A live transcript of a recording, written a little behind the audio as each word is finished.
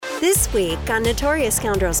This week on Notorious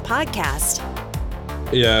Scoundrels podcast.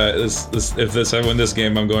 Yeah, if I win this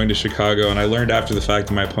game, I'm going to Chicago. And I learned after the fact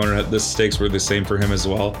that my opponent had the stakes were the same for him as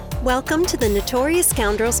well. Welcome to the Notorious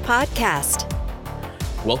Scoundrels podcast.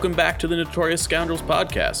 Welcome back to the Notorious Scoundrels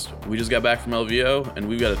podcast. We just got back from LVO, and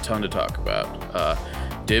we've got a ton to talk about.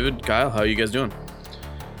 David, Kyle, how are you guys doing?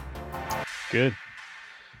 Good.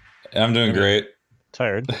 I'm doing great.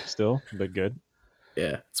 Tired still, but good.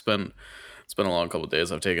 Yeah, it's been a long couple of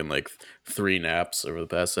days. I've taken like 3 naps over the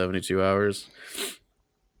past 72 hours.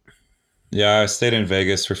 Yeah, I stayed in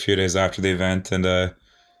Vegas for a few days after the event, and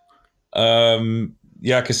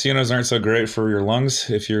yeah, casinos aren't so great for your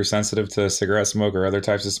lungs if you're sensitive to cigarette smoke or other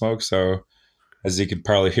types of smoke. So, as you can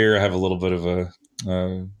probably hear, I have a little bit of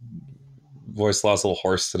a voice loss, a little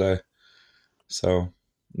hoarse today. So,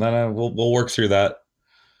 we'll work through that.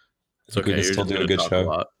 It's okay. We can still do a good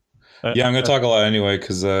show. Yeah, I'm going to talk a lot anyway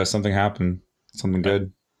because something happened, something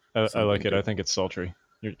good. I like it. I think it's sultry.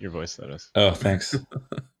 Your voice, that is. Oh, thanks.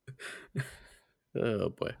 Oh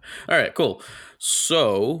boy. All right, cool.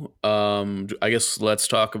 So, I guess let's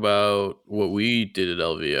talk about what we did at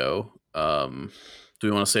LVO. Do we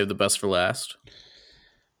want to save the best for last?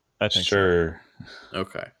 I think sure. So.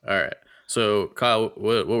 Okay. All right. So, Kyle,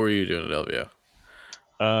 what were you doing at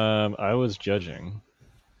LVO? I was judging.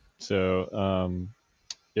 So,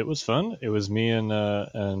 it was fun. It was me and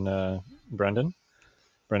Brendan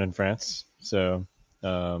France. So,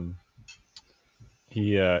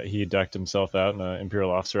 he decked himself out in an Imperial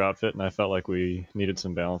officer outfit, and I felt like we needed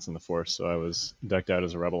some balance in the force, so I was decked out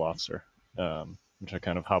as a rebel officer, which I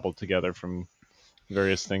kind of hobbled together from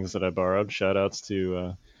various things that I borrowed. Shout outs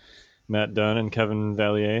to Matt Dunn and Kevin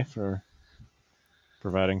Valier for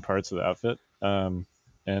providing parts of the outfit,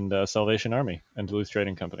 and Salvation Army and Duluth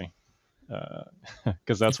Trading Company,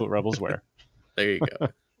 because that's what rebels wear. There you go.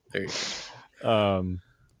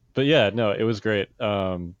 But yeah, no, it was great.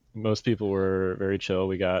 Most people were very chill.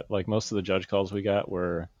 We got, like, most of the judge calls we got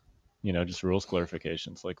were, just rules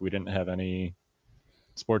clarifications. Like, we didn't have any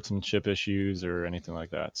sportsmanship issues or anything like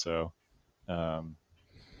that. So, I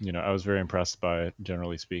was very impressed by,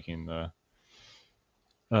 generally speaking, the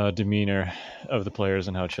demeanor of the players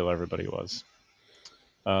and how chill everybody was.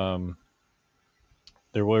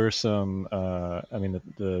 There were some,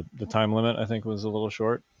 the time limit, I think, was a little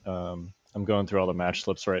short. I'm going through all the match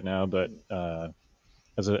slips right now, but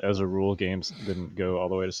as a rule, games didn't go all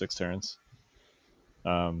the way to 6 turns.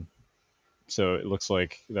 So it looks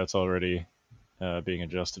like that's already being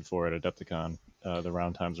adjusted for at Adepticon. The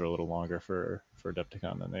round times are a little longer for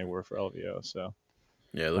Adepticon than they were for LVO. So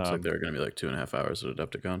yeah, it looks like they're going to be like 2.5 hours at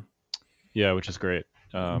Adepticon. Yeah, which is great.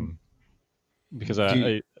 Because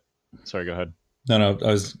sorry, go ahead. No,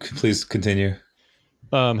 please continue.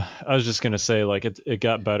 I was just going to say, like, it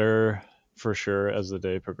got better for sure as the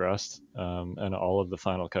day progressed, and all of the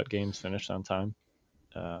final cut games finished on time.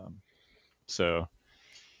 So,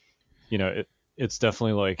 it's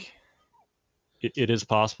definitely like it is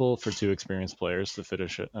possible for 2 experienced players to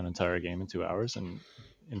finish an entire game in 2 hours, and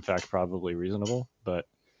in fact probably reasonable. But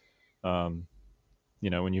when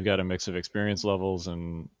you've got a mix of experience levels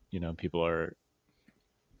and people are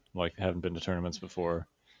like haven't been to tournaments before,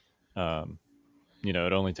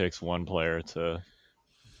 it only takes one player to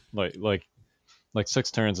like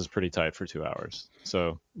 6 turns is pretty tight for 2 hours.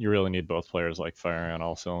 So you really need both players like firing on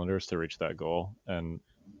all cylinders to reach that goal. And,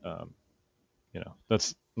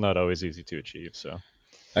 that's not always easy to achieve. So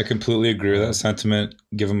I completely agree with that sentiment.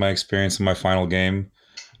 Given my experience in my final game,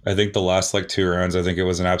 I think the last 2 rounds, I think it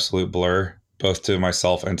was an absolute blur, both to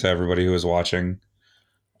myself and to everybody who was watching.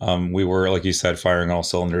 We were, like you said, firing all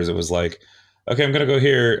cylinders. It was like, okay, I'm going to go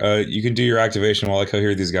here. You can do your activation while I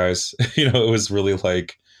cohere these guys. It was really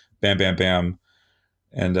like bam, bam, bam.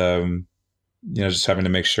 And, just having to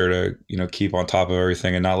make sure to, keep on top of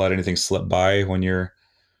everything and not let anything slip by when you're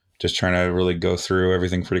just trying to really go through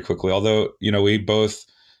everything pretty quickly. Although, we both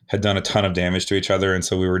had done a ton of damage to each other. And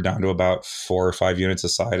so we were down to about 4 or 5 units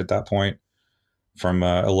aside at that point from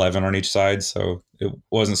 11 on each side. So it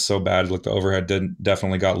wasn't so bad. Like, the overhead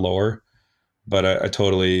definitely got lower, but I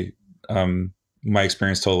totally, my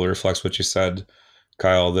experience totally reflects what you said,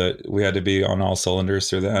 Kyle, that we had to be on all cylinders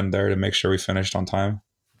through the end there to make sure we finished on time.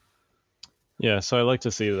 Yeah, so I like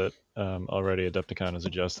to see that already Adepticon is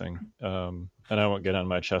adjusting. And I won't get on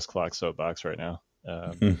my chess clock soapbox right now.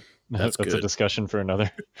 That's a discussion for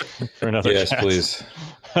another Yes, cast. Please.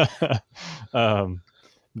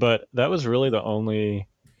 But that was really the only.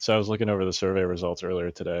 So I was looking over the survey results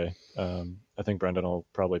earlier today. I think Brendan will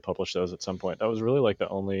probably publish those at some point. That was really like the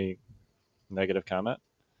only negative comment.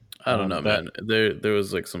 I don't know, man. There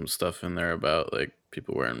was like some stuff in there about like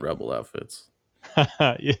people wearing rebel outfits.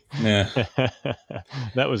 Yeah.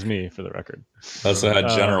 That was me, for the record. Also had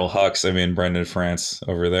General Hux, Brendan France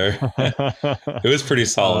over there. It was pretty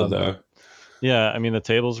solid, though. Yeah, I mean, the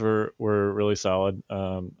tables were really solid.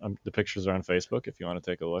 The pictures are on Facebook if you want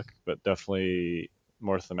to take a look, but definitely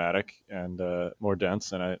more thematic and more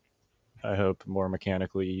dense, and I hope more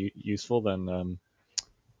mechanically useful than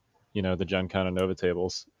the Gen Con and Nova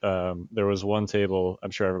tables. There was one table,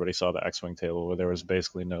 I'm sure everybody saw the X-Wing table, where there was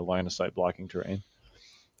basically no line of sight blocking terrain.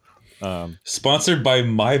 Sponsored by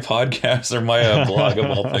my podcast, or my blog of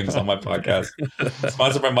all things on my podcast.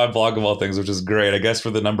 Sponsored by my blog of all things, which is great, I guess, for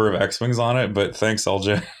the number of X-Wings on it, but thanks,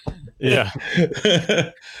 LJ. Yeah.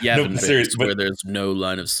 Yavin base where there's no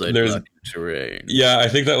line of sight blocking terrain. Yeah, I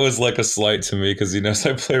think that was like a slight to me because he knows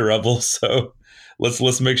I play Rebel, so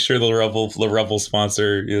let's make sure the Rebel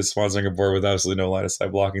sponsor is sponsoring a board with absolutely no line of sight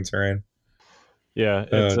blocking terrain. Yeah,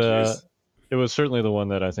 it was certainly the one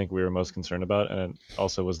that I think we were most concerned about, and it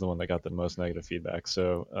also was the one that got the most negative feedback.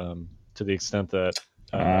 So to the extent that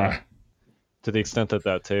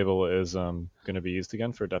that table is going to be used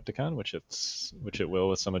again for Adepticon, which it will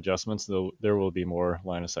with some adjustments, there will be more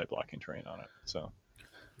line of sight blocking terrain on it. So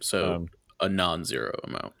a non-zero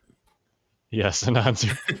amount. Yes, a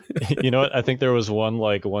non-zero. You know what? I think there was one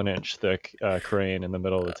 1 inch thick crane in the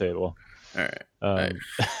middle of the table. All right.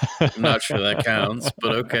 I'm not sure that counts,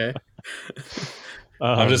 but okay.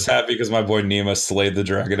 I'm just happy because my boy Nima slayed the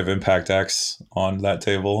Dragon of Impact X on that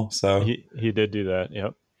table. So he did do that.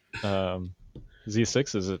 Yep.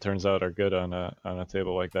 Z6s, it turns out, are good on a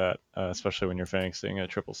table like that, especially when you're fancying a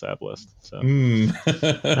triple sab list. So,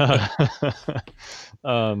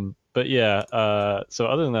 but yeah. So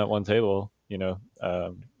other than that one table,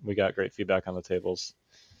 we got great feedback on the tables.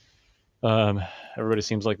 Everybody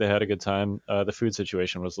seems like they had a good time. The food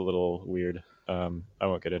situation was a little weird. I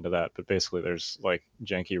won't get into that, but basically there's like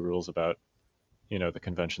janky rules about, the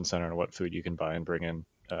convention center and what food you can buy and bring in.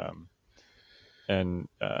 And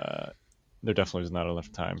there definitely was not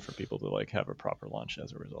enough time for people to like have a proper lunch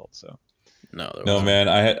as a result. So no, man,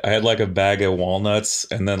 I had like a bag of walnuts,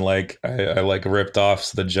 and then like I like ripped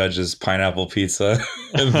off the judge's pineapple pizza,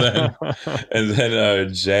 and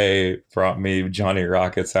then Jay brought me Johnny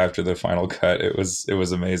Rockets after the final cut. It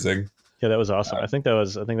was amazing. Yeah, that was awesome. I think that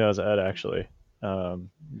was Ed actually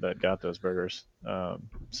that got those burgers. So,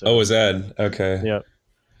 it was Ed. Okay. Yeah.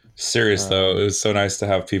 Serious though, it was so nice to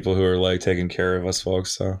have people who are like taking care of us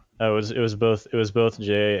folks. So it was both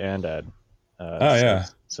Jay and Ed.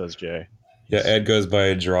 Says Jay. Yeah, Ed goes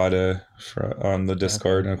by Drada on the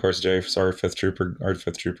Discord, and of course Jay is our fifth trooper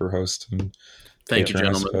host. And thank you,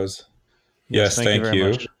 gentlemen. I suppose. Yes, thank you.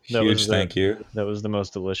 Much. Huge thank you. That was the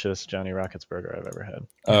most delicious Johnny Rockets burger I've ever had.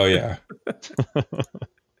 Oh yeah.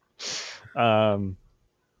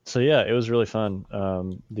 So yeah, it was really fun.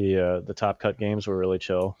 The top cut games were really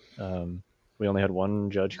chill. We only had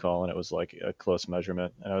one judge call, and it was like a close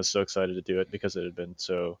measurement. And I was so excited to do it because it had been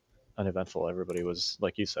so uneventful. Everybody was,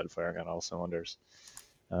 like you said, firing on all cylinders.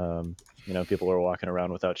 People were walking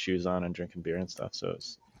around without shoes on and drinking beer and stuff. So it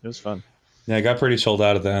was fun. Yeah, it got pretty chilled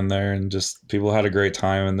out at the end there, and just people had a great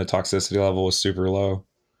time, and the toxicity level was super low.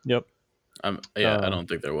 Yep. I don't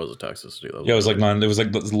think there was a toxicity level. Yeah, it was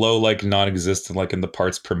like low, like non-existent, like in the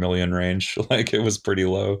parts per million range. Like it was pretty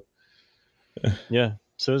low. Yeah,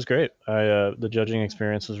 so it was great. The judging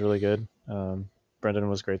experience was really good. Brendan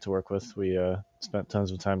was great to work with. We spent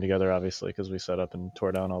tons of time together, obviously, because we set up and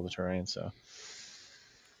tore down all the terrain. So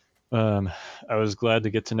I was glad to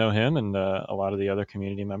get to know him and a lot of the other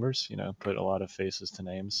community members. Put a lot of faces to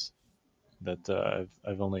names that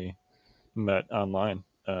I've only met online.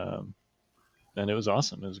 And it was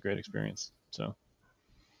awesome. It was a great experience. So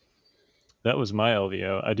that was my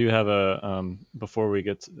LVO. I do have before we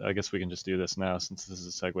get to, I guess we can just do this now since this is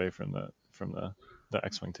a segue from the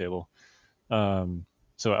X-Wing table. So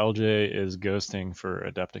LJ is ghosting for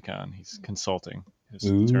Adepticon. He's consulting is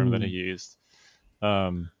the term that he used.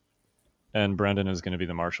 And Brendan is going to be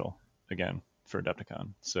the marshal again for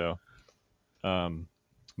Adepticon. So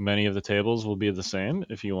many of the tables will be the same.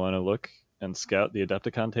 If you want to look and scout the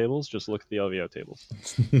Adepticon tables, just look at the LVO tables.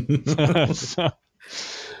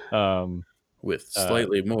 With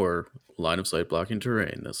slightly more line of sight blocking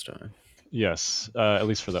terrain this time. Yes, at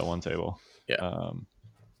least for that one table. Yeah.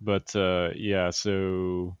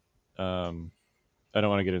 So I don't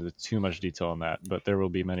want to get into too much detail on that, but there will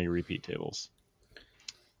be many repeat tables.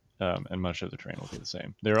 And much of the terrain will be the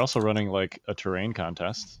same. They're also running like a terrain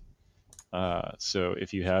contest. So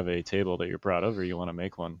if you have a table that you're proud of or you want to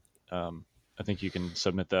make one, I think you can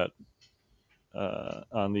submit that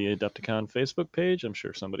on the Adepticon Facebook page. I'm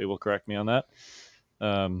sure somebody will correct me on that.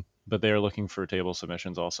 But they are looking for table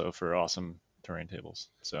submissions also for awesome terrain tables.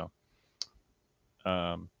 So,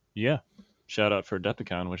 yeah, shout out for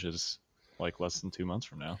Adepticon, which is like less than 2 months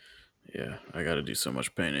from now. Yeah, I got to do so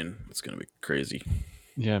much painting. It's gonna be crazy.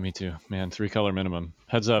 Yeah, me too, man. 3-color minimum.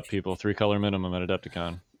 Heads up, people. 3-color minimum at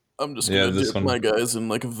Adepticon. I'm just Yeah, gonna this dip one- my guys in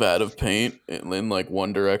like a vat of paint in like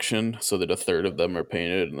one direction, so that a third of them are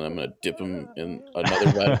painted, and then I'm gonna dip them in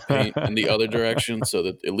another vat of paint in the other direction, so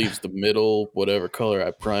that it leaves the middle whatever color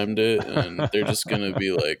I primed it, and they're just gonna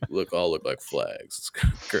be like, all look like flags. It's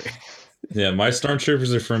great. Yeah, my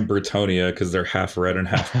stormtroopers are from Bretonia because they're half red and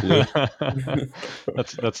half blue.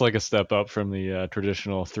 That's like a step up from the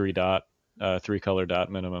traditional 3-color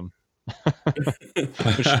dot minimum.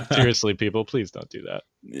 Which, seriously, people, please don't do that.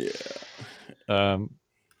 Yeah.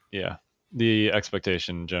 Yeah. The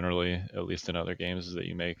expectation generally, at least in other games, is that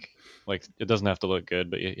you make, like, it doesn't have to look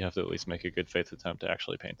good, but you have to at least make a good faith attempt to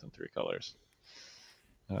actually paint them 3 colors.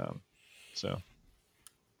 So,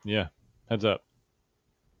 yeah, heads up.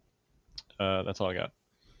 That's all I got.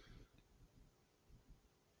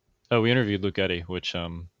 Oh, we interviewed Luke Eddy, which,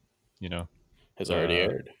 Has already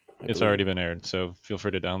aired. It's already been aired, so feel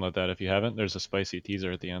free to download that if you haven't. There's a spicy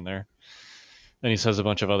teaser at the end there. And he says a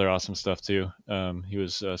bunch of other awesome stuff too. He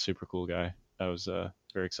was a super cool guy. I was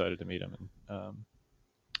very excited to meet him,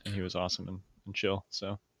 and he was awesome and chill.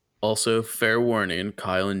 So, also, fair warning,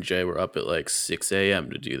 Kyle and Jay were up at like 6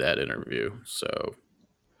 a.m. to do that interview. So,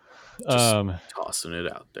 just tossing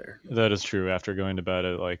it out there. That is true. After going to bed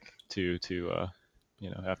at like 2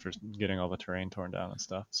 after getting all the terrain torn down and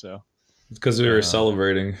stuff. So, because we were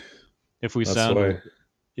celebrating. If we That's sound, why.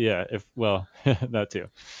 Yeah, that too.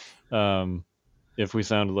 If we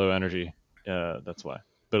sound low energy, that's why.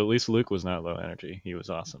 But at least Luke was not low energy. He was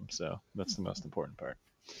awesome. So that's the most important part.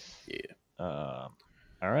 Yeah. All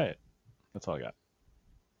right. That's all I got.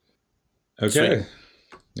 Okay. Sweet.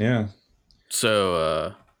 Yeah.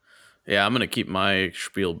 So, I'm gonna keep my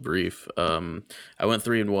spiel brief. I went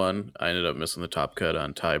 3-1. I ended up missing the top cut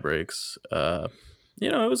on tie breaks.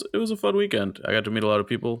 It was a fun weekend. I got to meet a lot of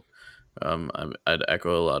people. I'd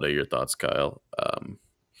echo a lot of your thoughts, Kyle.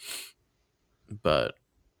 But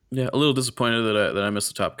yeah, a little disappointed that I missed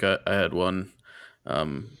the top cut. I had one,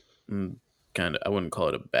 kind of, I wouldn't call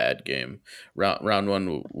it a bad game. Round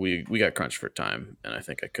one, we got crunched for time, and I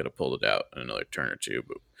think I could have pulled it out in another turn or two,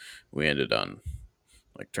 but we ended on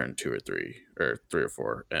like turn 2 or 3 or 3 or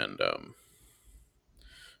 4, and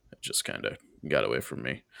it just kind of got away from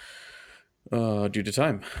me due to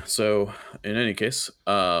time. So in any case,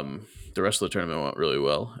 the rest of the tournament went really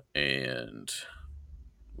well, and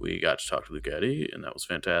we got to talk to Luke Eddy, and that was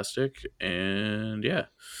fantastic. And yeah,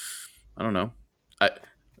 I don't know.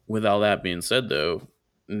 With all that being said, though,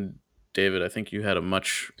 David, I think you had a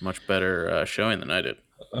much better showing than I did.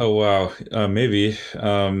 Oh wow, maybe.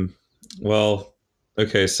 Well,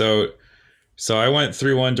 okay, so I went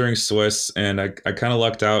 3-1 during Swiss, and I kind of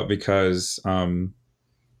lucked out because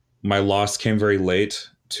my loss came very late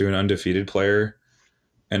to an undefeated player,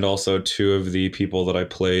 and also 2 of the people that I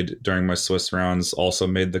played during my Swiss rounds also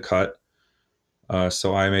made the cut.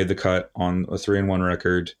 So I made the cut on a 3-1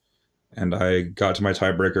 record, and I got to my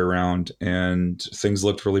tiebreaker round, and things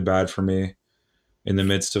looked really bad for me in the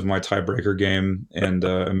midst of my tiebreaker game, and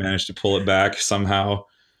I managed to pull it back somehow.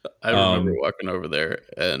 I remember walking over there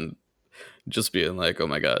and just being like, "Oh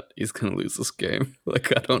my god, he's gonna lose this game!"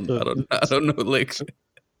 Like I don't know. Like,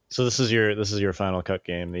 so this is your final cut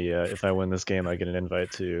game. The if I win this game, I get an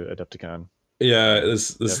invite to Adepticon. Yeah,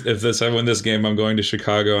 if I win this game, I'm going to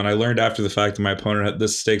Chicago. And I learned after the fact that my opponent had the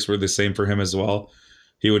stakes were the same for him as well.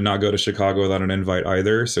 He would not go to Chicago without an invite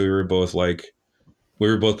either. So we were both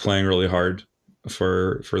playing really hard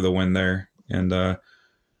for the win there. And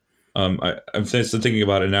I'm just thinking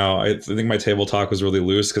about it now. I think my table talk was really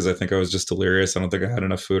loose because I think I was just delirious. I don't think I had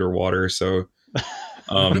enough food or water. So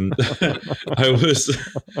I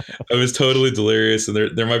was totally delirious, and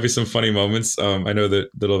there might be some funny moments. I know that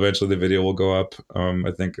eventually the video will go up.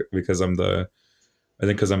 I think because I'm the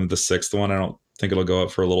 6th one. I don't think it'll go up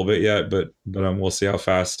for a little bit yet, but we'll see how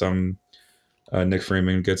fast Nick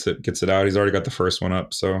Freeman gets it out. He's already got the first one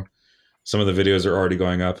up, so some of the videos are already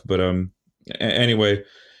going up. But anyway,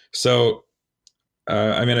 so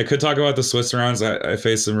I could talk about the Swiss rounds. I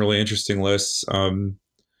faced some really interesting lists.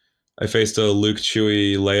 I faced a Luke,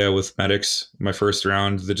 Chewie, Leia with medics in my first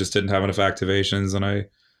round that just didn't have enough activations, and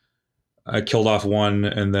I killed off one,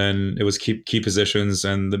 and then it was key positions,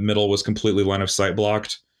 and the middle was completely line of sight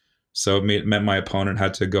blocked. So it meant my opponent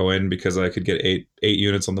had to go in because I could get eight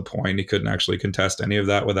units on the point. He couldn't actually contest any of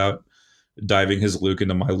that without diving his Luke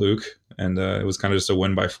into my Luke, and it was kind of just a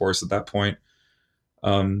win by force at that point.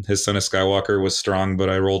 His Son of Skywalker was strong, but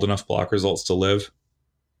I rolled enough block results to live.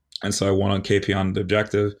 And so I won on KP on the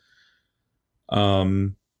objective.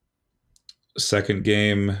 Second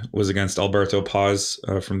game was against Alberto Paz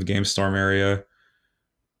from the Game Storm area.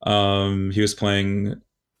 He was playing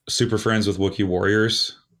Super Friends with Wookiee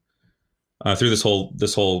Warriors. Through this whole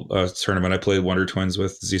tournament, I played Wonder Twins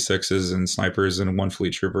with Z6s and snipers and one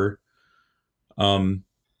Fleet Trooper. And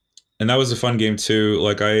that was a fun game too.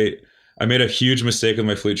 Like I made a huge mistake with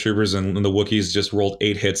my Fleet Troopers, and the Wookiees just rolled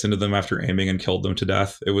 8 hits into them after aiming and killed them to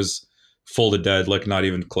death. It was full to dead, like not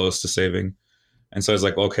even close to saving. And so I was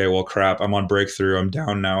like, okay, well, crap, I'm on breakthrough. I'm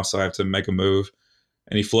down now, so I have to make a move.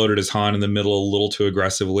 And he floated his Han in the middle a little too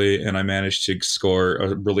aggressively, and I managed to score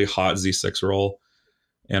a really hot Z6 roll.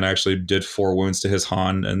 And I actually did 4 wounds to his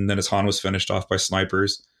Han, and then his Han was finished off by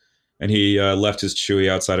snipers. And he left his Chewie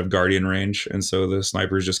outside of Guardian range, and so the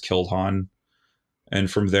snipers just killed Han. And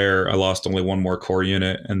from there, I lost only one more core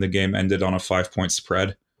unit, and the game ended on a 5-point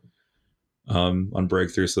spread on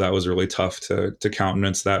breakthrough. So that was really tough to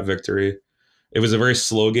countenance that victory. It was a very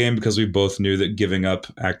slow game because we both knew that giving up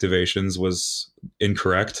activations was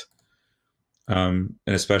incorrect. And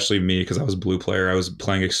especially me, because I was blue player, I was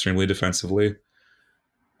playing extremely defensively.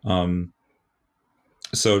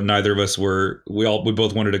 So neither of us we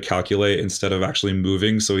both wanted to calculate instead of actually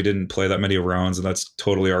moving. So we didn't play that many rounds, and that's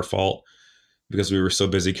totally our fault because we were so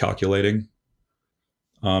busy calculating.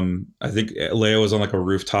 I think Leia was on like a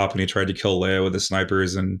rooftop, and he tried to kill Leia with the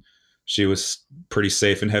snipers, and she was pretty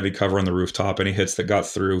safe in heavy cover on the rooftop. Any hits that got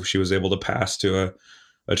through, she was able to pass to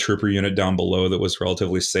a trooper unit down below that was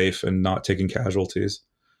relatively safe and not taking casualties.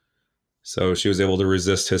 So she was able to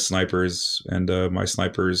resist his snipers, and my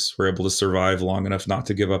snipers were able to survive long enough not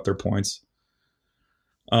to give up their points.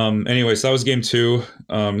 Anyway, so that was game 2.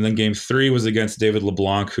 And then game 3 was against David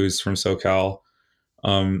LeBlanc, who's from SoCal.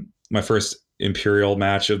 My first Imperial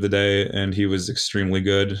match of the day, and he was extremely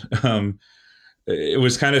good. It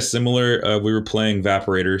was kind of similar. We were playing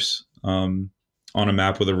Vaporators on a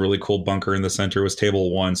map with a really cool bunker in the center. It was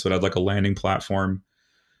table 1, so it had like a landing platform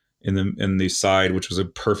in the side, which was a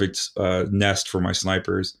perfect nest for my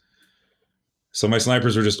snipers. So my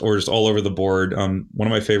snipers were just all over the board. One of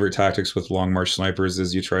my favorite tactics with Long March snipers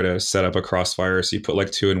is you try to set up a crossfire. So you put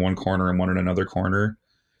like 2 in one corner and 1 in another corner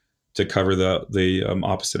to cover the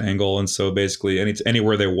opposite angle. And so basically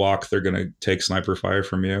anywhere they walk, they're going to take sniper fire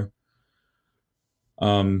from you.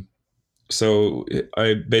 So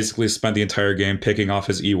I basically spent the entire game picking off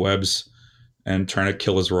his E-webs and trying to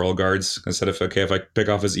kill his royal guards. I said, if I pick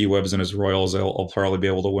off his E-webs and his royals, I'll probably be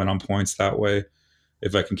able to win on points that way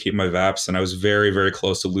if I can keep my Vaps. And I was very, very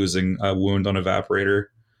close to losing a wound on Evaporator.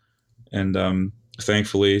 And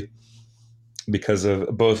thankfully, because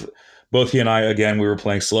of both he and I, again, we were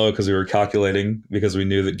playing slow because we were calculating, because we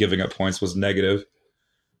knew that giving up points was negative.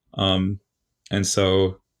 And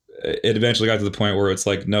so it eventually got to the point where it's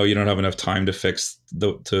like, no, you don't have enough time to fix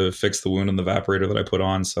the wound on the Evaporator that I put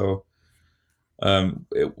on. So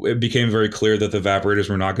it became very clear that the Evaporators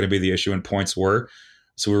were not going to be the issue, and points were.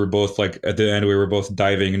 So we were both like, at the end, we were both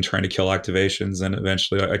diving and trying to kill activations. And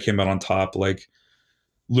eventually I came out on top. Like,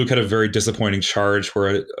 Luke had a very disappointing charge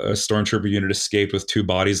where a stormtrooper unit escaped with 2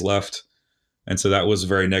 bodies left. And so that was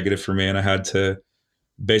very negative for me. And I had to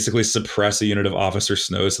basically suppress a unit of Officer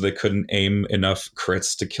Snow so they couldn't aim enough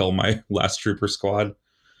crits to kill my last trooper squad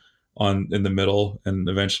in the middle. And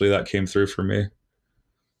eventually that came through for me.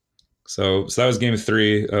 So that was game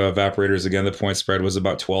 3. Evaporators, again, the point spread was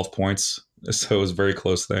about 12 points. So it was a very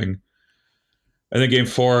close thing. And then game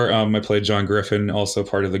 4, I played John Griffin, also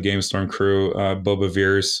part of the Game Storm crew, Boba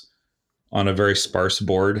Veers, on a very sparse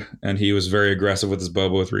board. And he was very aggressive with his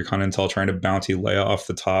Boba with Recon Intel, trying to bounty Leia off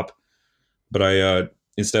the top. But I,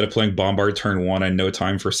 instead of playing Bombard turn 1, I no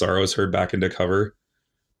time for sorrows her back into cover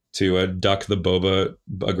to duck the Boba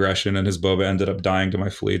aggression, and his Boba ended up dying to my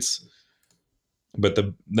fleets. But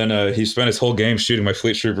then he spent his whole game shooting my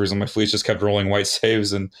fleet troopers, and my fleets just kept rolling white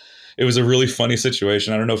saves, and it was a really funny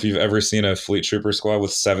situation. I don't know if you've ever seen a fleet trooper squad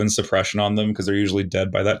with 7 suppression on them, because they're usually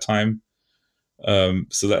dead by that time.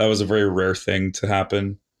 So that was a very rare thing to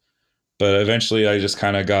happen. But eventually I just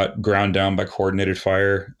kind of got ground down by coordinated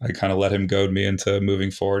fire. I kind of let him goad me into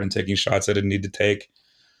moving forward and taking shots I didn't need to take.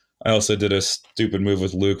 I also did a stupid move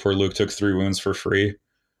with Luke where Luke took 3 wounds for free.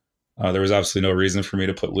 There was absolutely no reason for me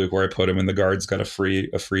to put Luke where I put him, and the guards got a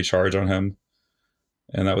free charge on him.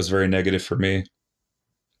 And that was very negative for me.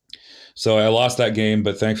 So I lost that game,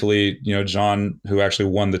 but thankfully, John, who actually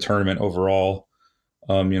won the tournament overall,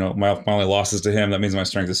 my only losses to him, that means my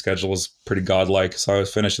strength of schedule was pretty godlike. So I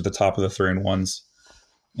was finished at the top of the 3-1s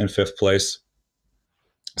in 5th place.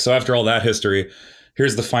 So after all that history,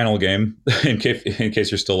 here's the final game, in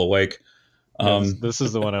case you're still awake. This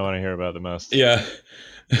is the one I want to hear about the most. Yeah.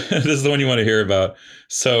 This is the one you want to hear about.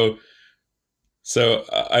 So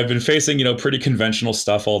I've been facing, pretty conventional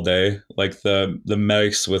stuff all day. Like the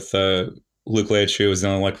medics with Luke Leia was the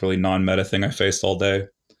only like really non-meta thing I faced all day.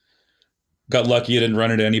 Got lucky I didn't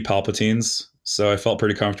run into any Palpatines, so I felt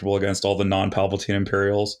pretty comfortable against all the non-Palpatine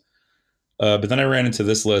Imperials. But then I ran into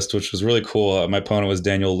this list, which was really cool. My opponent was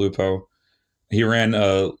Daniel Lupo. He ran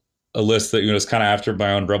a list that was kind of after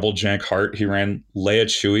my own Rebel Jank heart. He ran Leia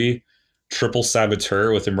Chewie, triple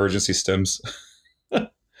Saboteur with emergency stims,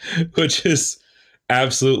 which is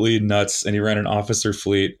absolutely nuts. And he ran an officer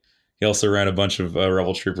fleet. He also ran a bunch of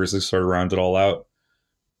Rebel troopers that sort of rounded it all out.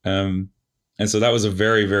 And so that was a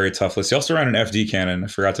very, very tough list. He also ran an FD cannon, I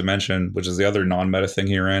forgot to mention, which is the other non-meta thing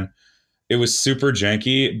he ran. It was super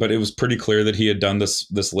janky, but it was pretty clear that he had done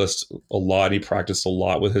this list a lot. He practiced a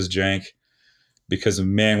lot with his jank because,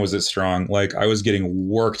 man, was it strong. Like, I was getting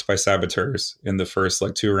worked by saboteurs in the first,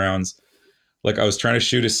 2 rounds. Like, I was trying to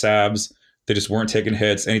shoot his sabs. They just weren't taking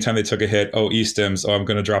hits. Anytime they took a hit, E-stims, I'm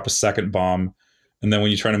going to drop a second bomb. And then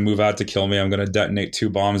when you try to move out to kill me, I'm going to detonate 2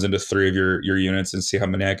 bombs into 3 of your units and see how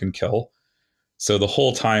many I can kill. So the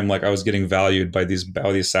whole time, I was getting valued by these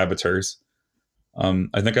saboteurs.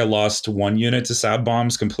 I think I lost 1 unit to sab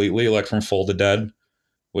bombs completely, from full to dead,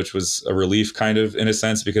 which was a relief kind of in a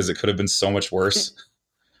sense because it could have been so much worse.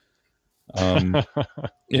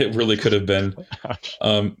 It really could have been.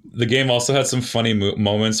 The game also had some funny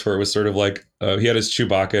moments where it was sort of he had his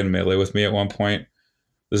Chewbacca in melee with me at one point.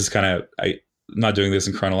 This is kind of, I'm not doing this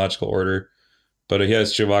in chronological order, but he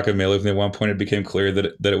has Chewbacca melee with me at one point. It became clear that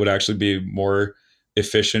it would actually be more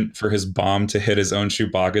efficient for his bomb to hit his own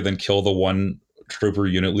Chewbacca than kill the one trooper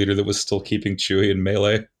unit leader that was still keeping Chewie in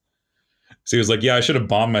melee. So he was like, yeah, I should have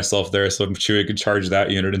bombed myself there so Chewie could charge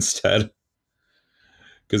that unit instead.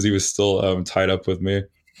 Because he was still tied up with me.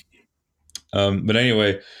 But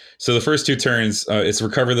anyway, so the first 2 turns, it's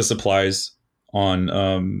recover the supplies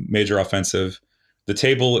on major offensive. The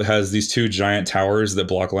table has these 2 giant towers that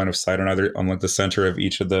block line of sight on the center of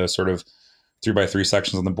each of the sort of 3x3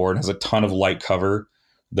 sections on the board. It has a ton of light cover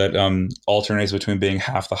that alternates between being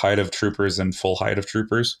half the height of troopers and full height of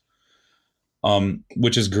troopers,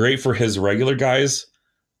 which is great for his regular guys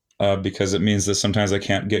because it means that sometimes I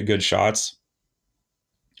can't get good shots.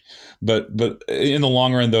 But in the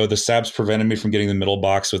long run, though, the sabs prevented me from getting the middle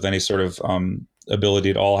box with any sort of ability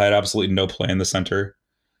at all. I had absolutely no play in the center.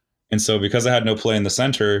 And so because I had no play in the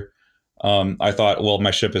center, I thought, well,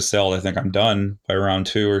 my ship has sailed. I think I'm done by round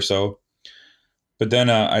 2 or so. But then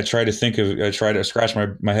I tried to scratch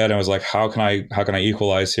my head. And I was like, how can I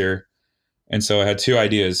equalize here? And so I had 2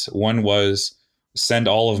 ideas. One was send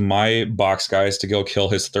all of my box guys to go kill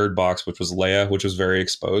his 3rd box, which was Leia, which was very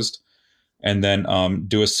exposed. And then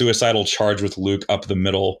do a suicidal charge with Luke up the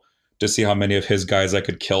middle to see how many of his guys I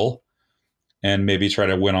could kill and maybe try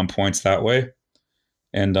to win on points that way.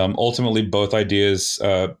 And ultimately, both ideas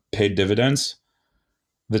paid dividends.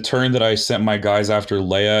 The turn that I sent my guys after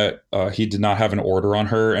Leia, he did not have an order on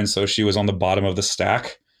her, and so she was on the bottom of the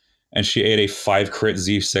stack, and she ate a 5 crit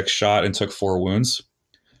Z6 shot and took 4 wounds,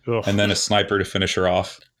 and then a sniper to finish her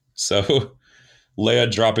off. So Leia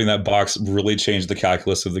dropping that box really changed the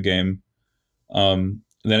calculus of the game. Then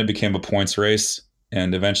it became a points race,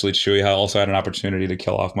 and eventually Chewie also had an opportunity to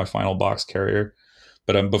kill off my final box carrier.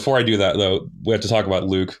 But before I do that, though, we have to talk about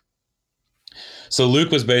Luke. So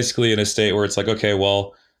Luke was basically in a state where it's like, okay,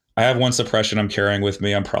 well, I have 1 suppression I'm carrying with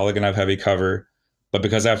me. I'm probably going to have heavy cover. But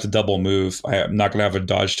because I have to double move, I'm not going to have a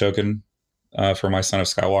dodge token for my Son of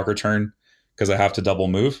Skywalker turn because I have to double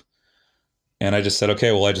move. And I just said,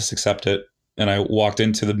 okay, well, I just accept it. And I walked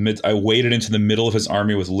into I waded into the middle of his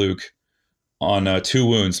army with Luke on 2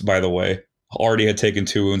 wounds, by the way. Already had taken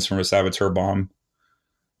 2 wounds from a saboteur bomb.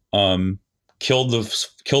 Killed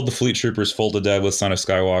the fleet troopers full to dead with Son of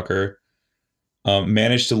Skywalker.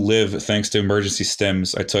 Managed to live thanks to emergency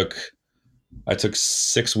stims. I took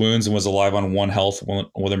 6 wounds and was alive on 1 health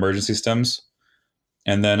with emergency stims,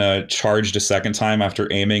 and then charged a second time after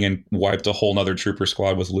aiming and wiped a whole nother trooper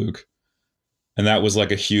squad with Luke. And that was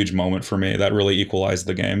like a huge moment for me. That really equalized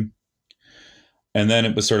the game. And then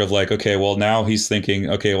it was sort of like, okay, well, now he's thinking,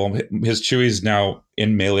 okay, well, his Chewie's now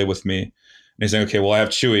in melee with me. And he's saying, okay, well, I have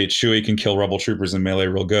Chewie. Chewie can kill rebel troopers in melee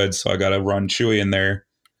real good, so I got to run Chewie in there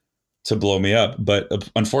to blow me up. But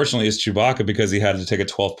unfortunately, his Chewbacca, because he had to take a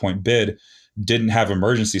 12-point bid, didn't have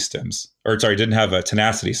emergency stims. Didn't have a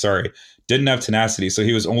tenacity. Didn't have tenacity. So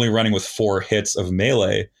he was only running with 4 hits of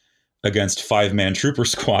melee against 5-man trooper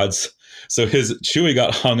squads. So his Chewie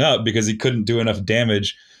got hung up because he couldn't do enough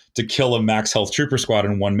damage to kill a max health trooper squad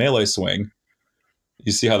in 1 melee swing.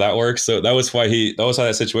 You see how that works? So that was how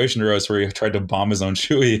that situation arose, where he tried to bomb his own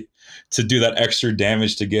Chewie to do that extra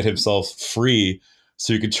damage to get himself free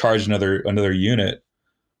so he could charge another unit.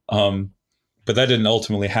 But that didn't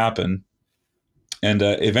ultimately happen. And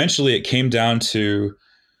eventually it came down to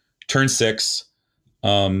turn 6.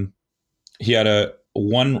 He had a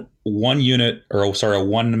one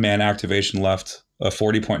man activation left, a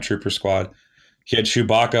 40-point trooper squad. He had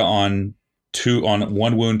Chewbacca on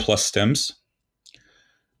 1 wound plus stims.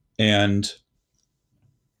 And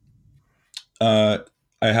I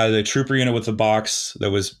had a trooper unit with a box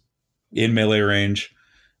that was in melee range,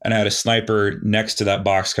 and I had a sniper next to that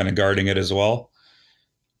box kind of guarding it as well.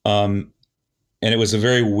 And it was a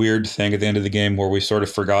very weird thing at the end of the game where we sort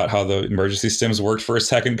of forgot how the emergency stims worked for a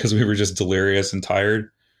second because we were just delirious and tired.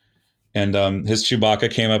 And his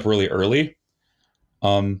Chewbacca came up really early.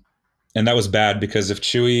 And that was bad because if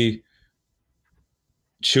Chewie,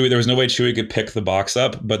 there was no way Chewie could pick the box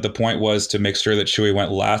up, but the point was to make sure that Chewie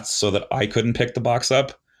went last so that I couldn't pick the box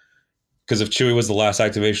up. Because if Chewie was the last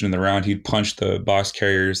activation in the round, he'd punch the box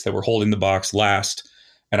carriers that were holding the box last,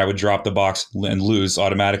 and I would drop the box and lose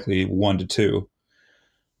automatically 1-2.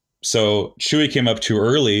 So Chewie came up too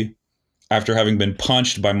early after having been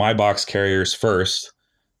punched by my box carriers first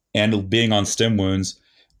and being on stim wounds.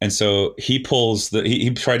 And so he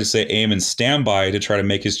tried to say aim and standby to try to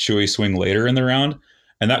make his Chewie swing later in the round.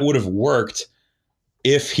 And that would have worked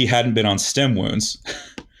if he hadn't been on stim wounds.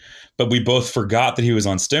 But we both forgot that he was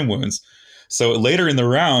on stim wounds. So later in the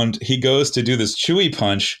round, he goes to do this Chewie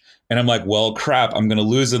punch. And I'm like, well, crap, I'm going to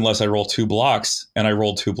lose unless I roll 2 blocks. And I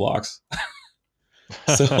rolled 2 blocks.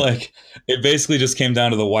 So like it basically just came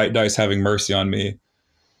down to the white dice having mercy on me,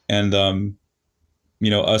 and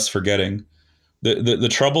us forgetting. The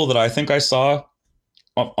trouble that I think I saw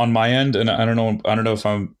on my end, and I don't know if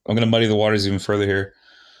I'm going to muddy the waters even further here,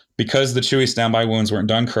 because the Chewie standby wounds weren't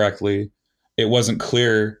done correctly. It wasn't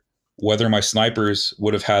clear whether my snipers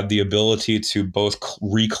would have had the ability to both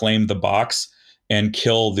reclaim the box and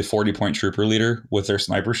kill the 40-point trooper leader with their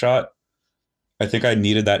sniper shot. I think I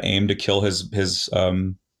needed that aim to kill his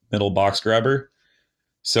middle box grabber.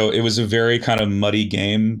 So it was a very kind of muddy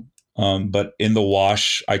game. But in the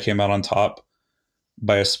wash, I came out on top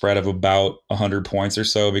by a spread of about 100 points or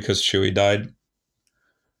so because Chewie died.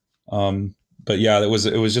 But yeah, it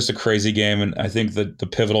was just a crazy game. And I think that the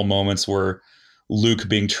pivotal moments were Luke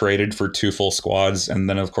being traded for 2 full squads. And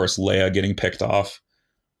then, of course, Leia getting picked off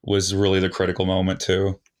was really the critical moment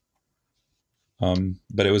too.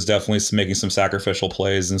 But it was definitely making some sacrificial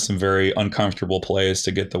plays and some very uncomfortable plays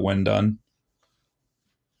to get the win done.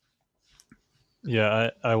 Yeah,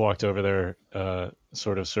 I walked over there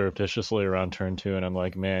sort of surreptitiously around turn 2, and I'm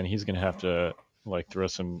like, man, he's going to have to like throw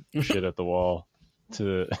some shit at the wall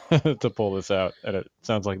to to pull this out. And it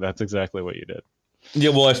sounds like that's exactly what you did. Yeah,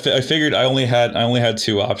 well, I figured I only had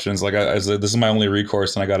 2 options. Like I said, this is my only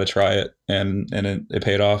recourse, and I got to try it, and it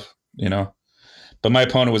paid off, But my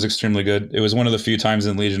opponent was extremely good. It was one of the few times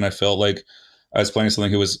in Legion I felt like I was playing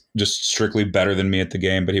something who was just strictly better than me at the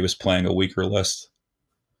game, but he was playing a weaker list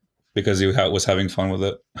because he was having fun with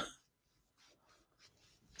it.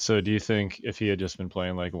 So do you think if he had just been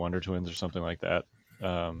playing like Wonder Twins or something like that,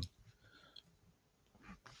 I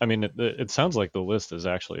mean, it sounds like the list is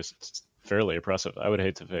actually fairly oppressive. I would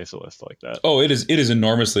hate to face a list like that. Oh, it is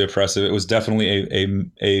enormously oppressive. It was definitely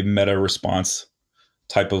a meta response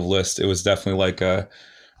type of list. It was definitely like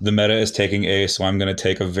the meta is taking A, so I'm going to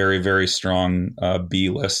take a very, very strong B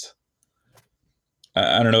list.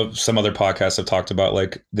 I don't know if some other podcasts have talked about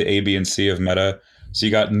like the A, B, and C of meta. So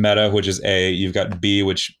you got meta, which is A. You've got B,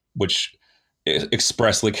 which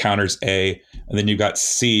expressly counters A, and then you've got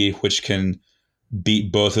C, which can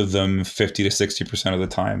beat both of them 50 to 60% of the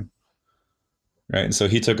time. Right, and so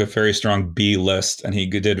he took a very strong B list, and he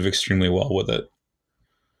did extremely well with it.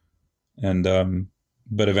 And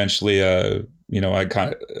but eventually, I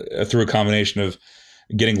kind of through a combination of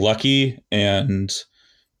getting lucky and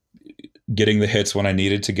getting the hits when I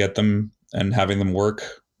needed to get them and having them work,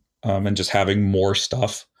 and just having more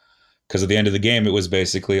stuff. Because at the end of the game, it was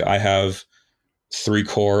basically I have 3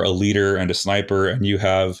 core, a leader, and a sniper, and you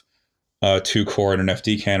have 2 core and an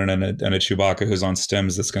FD cannon and a Chewbacca who's on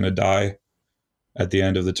stims that's going to die at the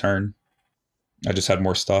end of the turn. I just had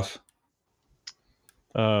more stuff.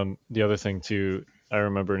 The other thing too, I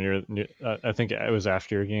remember I think it was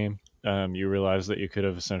after your game, you realized that you could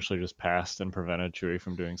have essentially just passed and prevented Chewie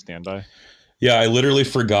from doing standby. Yeah, I literally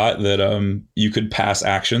forgot that you could pass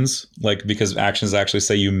actions, like because actions actually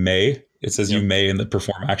say you may. It says you may in the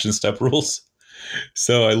perform action step rules.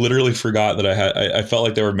 So I literally forgot that I felt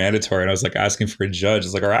like they were mandatory, and I was like asking for a judge.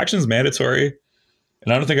 It's like, are actions mandatory?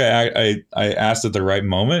 And I don't think I asked at the right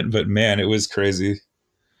moment, but man, it was crazy.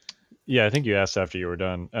 Yeah, I think you asked after you were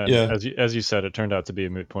done, and Yeah. as you said, it turned out to be a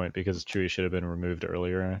moot point because Chewie should have been removed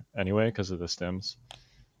earlier anyway because of the stims.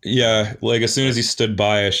 Yeah, like as soon as he stood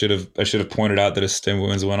by, I should have pointed out that his stim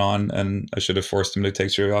wounds went on, and I should have forced him to take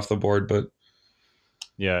Chewie off the board. But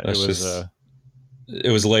Yeah, that's just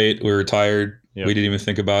it was late. We were tired. Yep. We didn't even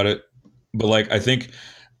think about it. But like I think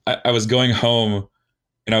I was going home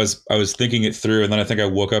and I was thinking it through, and then I think I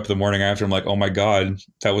woke up the morning after. I'm like, oh my god,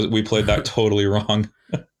 we played that totally wrong.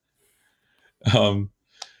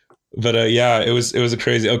 But yeah, it was a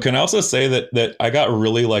crazy. Oh, can I also say that I got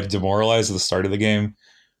really like demoralized at the start of the game.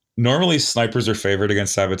 Normally, snipers are favored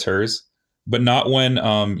against saboteurs, but not when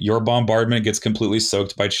your bombardment gets completely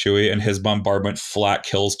soaked by Chewie and his bombardment flat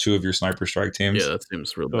kills two of your sniper strike teams. Yeah, that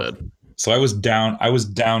seems real bad. So I was down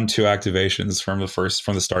 2 activations from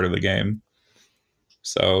the start of the game.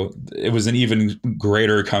 So it was an even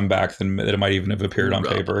greater comeback than it might even have appeared on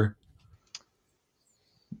paper.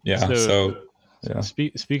 Yeah. Yeah.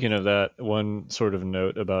 Speaking of that, one sort of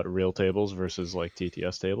note about real tables versus like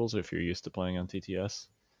TTS tables, if you're used to playing on TTS,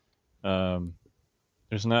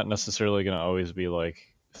 there's not necessarily going to always be like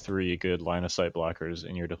 3 good line of sight blockers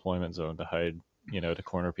in your deployment zone to hide, to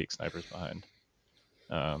corner peek snipers behind.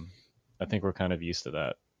 I think we're kind of used to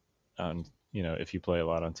that on, if you play a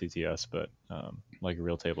lot on TTS, but like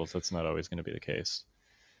real tables, that's not always going to be the case.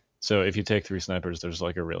 So if you take 3 snipers, there's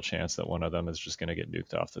like a real chance that one of them is just going to get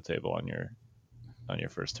nuked off the table on your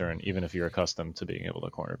first turn, even if you're accustomed to being able to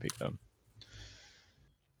corner peek them.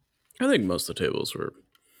 I think most of the tables were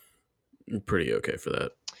pretty okay for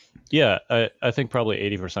that. Yeah, I think probably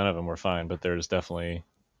 80% of them were fine, but there's definitely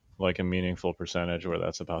like a meaningful percentage where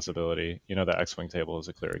that's a possibility. The X-Wing table is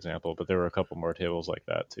a clear example, but there were a couple more tables like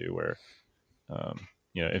that too, where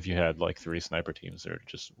if you had like 3 sniper teams, there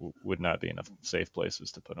just would not be enough safe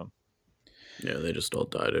places to put them. Yeah, they just all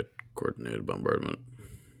died at coordinated bombardment.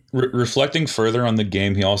 Reflecting further on the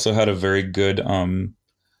game, he also had a very good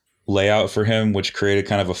layout for him, which created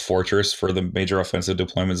kind of a fortress for the major offensive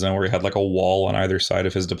deployment zone where he had like a wall on either side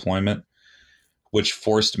of his deployment, which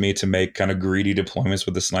forced me to make kind of greedy deployments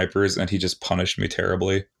with the snipers, and he just punished me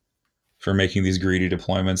terribly for making these greedy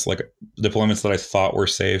deployments, like deployments that I thought were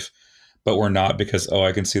safe, but were not because,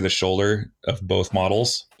 I can see the shoulder of both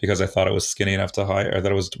models because I thought it was skinny enough to hide, or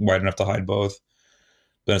that it was wide enough to hide both.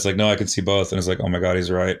 But it's like, no, I can see both. And it's like, oh my God,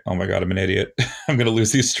 he's right. Oh my God, I'm an idiot. I'm going to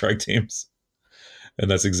lose these strike teams.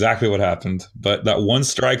 And that's exactly what happened. But that one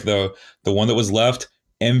strike, though, the one that was left,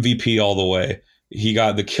 MVP all the way. He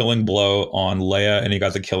got the killing blow on Leia, and he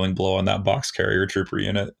got the killing blow on that box carrier trooper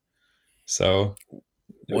unit. So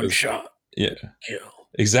one shot. Yeah. Kill.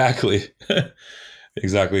 Exactly.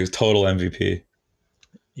 Exactly. It was total MVP.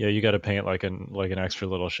 Yeah, you got to paint like an extra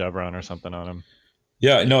little chevron or something on him.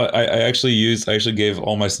 Yeah, no, I actually gave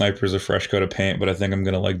all my snipers a fresh coat of paint, but I think I'm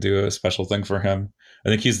gonna do a special thing for him. I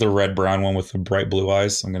think he's the red brown one with the bright blue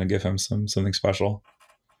eyes. So I'm gonna give him something special.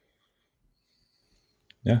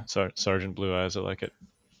 Yeah. Sergeant Blue Eyes, I like it.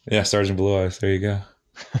 Yeah, Sergeant Blue Eyes. There you go.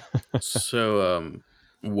 So,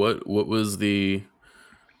 what was the?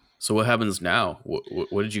 So what happens now?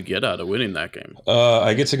 What did you get out of winning that game?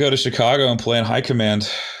 I get to go to Chicago and play in High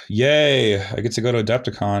Command. Yay! I get to go to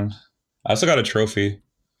Adepticon. I also got a trophy.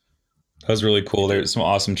 That was really cool. There's some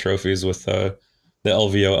awesome trophies with the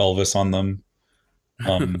LVO Elvis on them.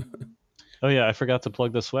 Oh yeah, I forgot to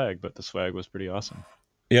plug the swag, but the swag was pretty awesome.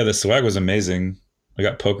 Yeah, the swag was amazing. We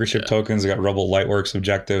got poker ship tokens. We got Rebel Lightworks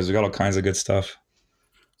objectives. We got all kinds of good stuff.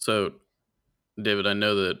 So, David, I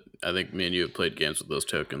know that I think me and you have played games with those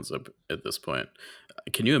tokens up at this point.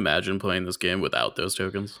 Can you imagine playing this game without those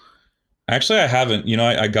tokens? Actually, I haven't.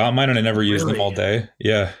 I got mine and I never used them all day.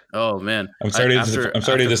 Yeah. Oh man, I'm sorry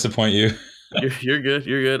to disappoint you. You're good.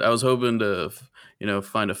 You're good. I was hoping to,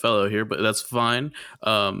 find a fellow here, but that's fine.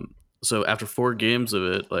 So after 4 games of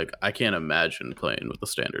it, like I can't imagine playing with the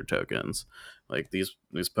standard tokens. Like these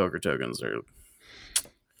poker tokens are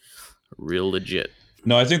real legit.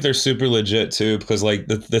 No, I think they're super legit too, because like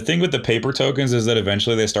the thing with the paper tokens is that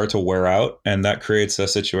eventually they start to wear out, and that creates a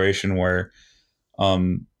situation where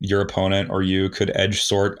your opponent or you could edge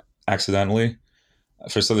sort accidentally.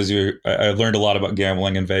 For some of you, I learned a lot about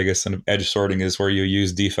gambling in Vegas, and edge sorting is where you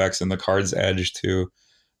use defects in the card's edge to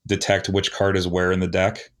detect which card is where in the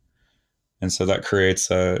deck. And so that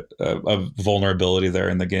creates a vulnerability there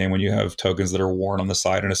in the game when you have tokens that are worn on the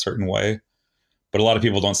side in a certain way. But a lot of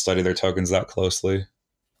people don't study their tokens that closely.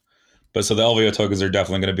 But so the LVO tokens are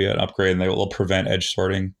definitely going to be an upgrade, and they will prevent edge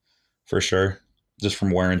sorting for sure, just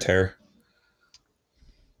from wear and tear.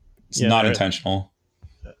 It's not intentional.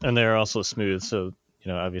 And they're also smooth, so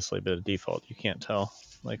obviously by default you can't tell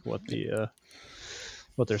like what the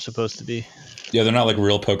what they're supposed to be. Yeah, they're not like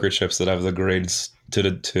real poker chips that have the grades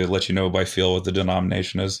to let you know by feel what the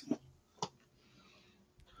denomination is.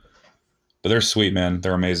 But they're sweet, man.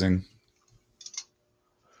 They're amazing.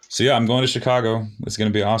 So yeah, I'm going to Chicago. It's gonna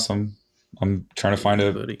be awesome. I'm trying to find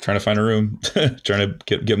a room, trying to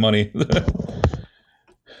get money.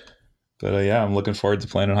 But yeah, I'm looking forward to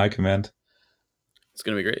playing in High Command. It's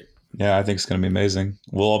gonna be great. Yeah, I think it's gonna be amazing.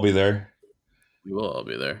 We'll all be there. We will all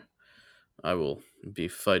be there. I will be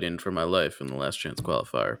fighting for my life in the last chance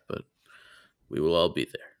qualifier, but we will all be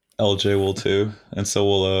there. LJ will too, and so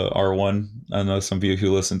will R1. I know some of you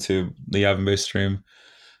who listen to the Yavin Base stream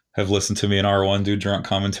have listened to me and R1 do drunk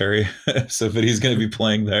commentary. So, but he's going to be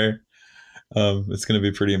playing there. It's going to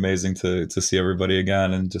be pretty amazing to see everybody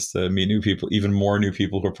again and just to meet new people, even more new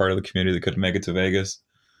people who are part of the community that couldn't make it to Vegas.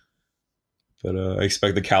 But I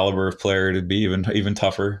expect the caliber of player to be even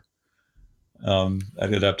tougher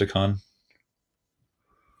at Adepticon.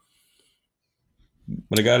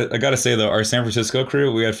 But I got to say though, our San Francisco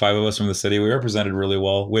crew, we had 5 of us from the city. We represented really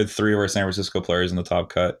well. We had 3 of our San Francisco players in the top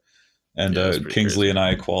cut, and Kingsley crazy. And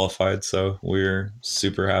I qualified, so we're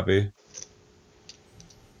super happy.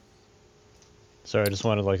 Sorry, I just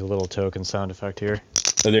wanted like a little token sound effect here.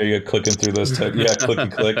 Oh, there you go, clicking through those tokens. Yeah, click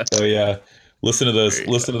and click. Oh yeah, listen to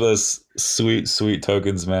those sweet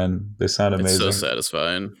tokens, man. They sound amazing. It's so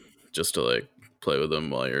satisfying just to like play with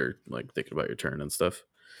them while you're like thinking about your turn and stuff.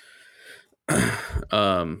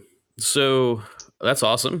 So that's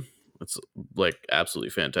awesome. It's like absolutely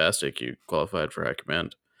fantastic. You qualified for High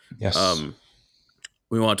Command. Yes.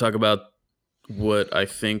 We want to talk about what I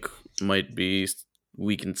think might be,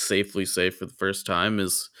 we can safely say for the first time,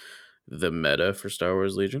 is the meta for Star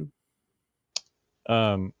Wars Legion.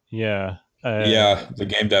 Yeah. The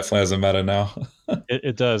game definitely has a meta now.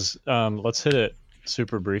 It does. Let's hit it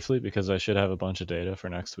super briefly because I should have a bunch of data for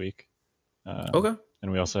next week. Okay.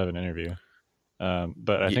 And we also have an interview.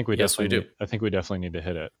 But I think we definitely need to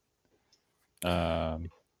hit it.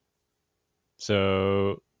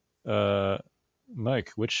 So,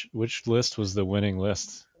 Mike, which list was the winning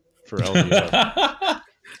list for LVO?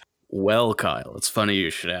 Well, Kyle, it's funny you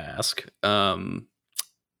should ask. Bobavir's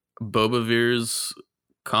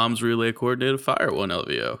comms relay coordinated fire won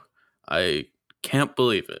LVO. I can't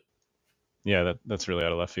believe it. Yeah, that's really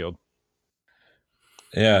out of left field.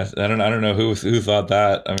 Yeah, I don't know who thought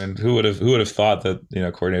that. I mean, who would have thought that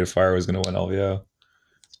coordinated fire was going to win LVO? I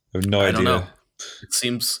have no idea. Don't know. It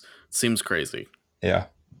seems crazy. Yeah,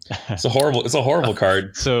 it's a horrible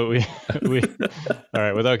card. So we all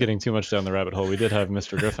right. Without getting too much down the rabbit hole, we did have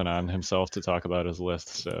Mr. Griffin on himself to talk about his list.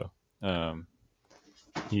 So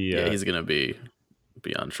he's going to be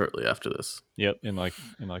on shortly after this. Yep, in like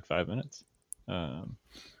 5 minutes.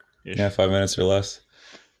 Yeah, 5 minutes or less.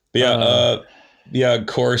 But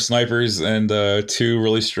core snipers and 2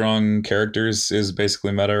 really strong characters is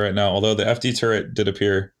basically meta right now. Although the FD turret did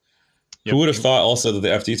appear. Yep. Who would have thought also that the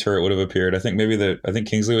FD turret would have appeared? I think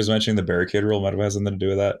Kingsley was mentioning the barricade rule might have had something to do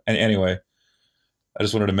with that. And anyway, I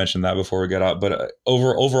just wanted to mention that before we get out. But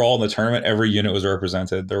overall in the tournament, every unit was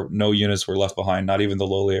represented. No units were left behind, not even the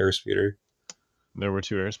lowly airspeeder. There were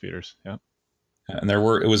 2 airspeeders, yeah. And it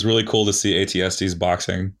was really cool to see ATSTs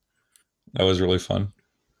boxing. That was really fun.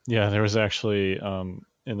 Yeah, there was actually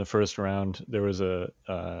in the first round there was 2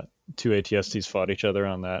 ATSTs fought each other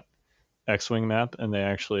on that X-Wing map, and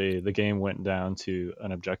the game went down to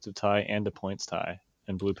an objective tie and a points tie,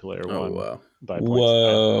 and blue player won by points.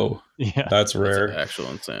 Whoa, yeah, that's rare. That's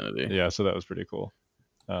actual insanity. Yeah, so that was pretty cool.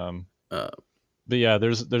 But yeah,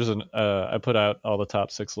 there's I put out all the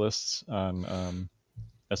top 6 lists on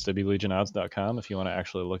swlegionodds.com if you want to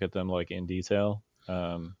actually look at them like in detail.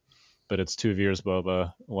 But it's 2 Veers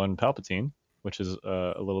Boba, 1 Palpatine, which is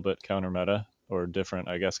a little bit counter meta or different,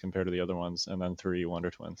 I guess, compared to the other ones, and then 3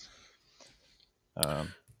 Wonder Twins.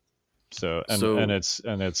 It's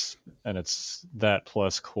that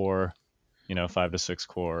plus core, 5 to 6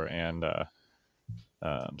 core and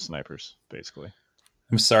snipers basically.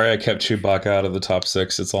 I'm sorry I kept Chewbacca out of the top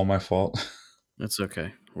 6. It's all my fault. It's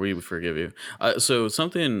okay. We forgive you. So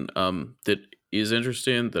something that is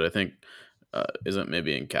interesting that I think isn't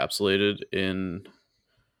maybe encapsulated in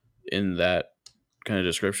that kind of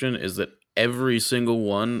description is that every single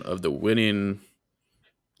one of the winning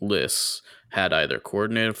lists had either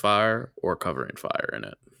coordinated fire or covering fire in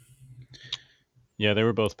it. Yeah, they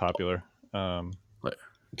were both popular.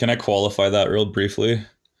 Can I qualify that real briefly?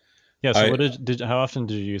 Yeah. So how often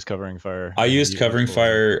did you use covering fire? I used covering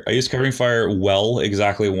fire. I used covering fire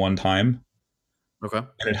exactly 1 time. Okay.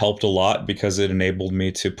 And it helped a lot because it enabled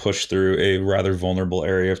me to push through a rather vulnerable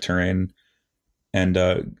area of terrain. And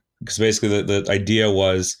because basically the idea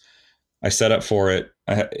was I set up for it.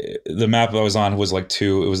 The map I was on was like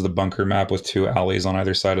two. It was the bunker map with two alleys on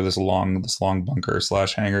either side of this long bunker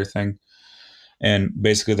 / hangar thing. And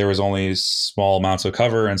basically there was only small amounts of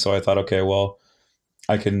cover, and so I thought, okay, well,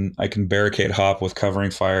 I can barricade hop with covering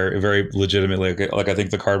fire very legitimately. Like I think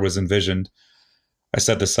the card was envisioned. I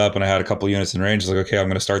set this up and I had a couple units in range. I was like, okay, I'm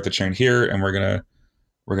going to start the chain here, and we're gonna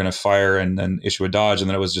fire and then issue a dodge, and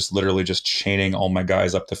then it was just literally just chaining all my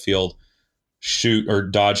guys up the field, shoot or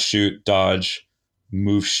dodge, shoot, dodge,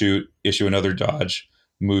 move, shoot, issue another dodge,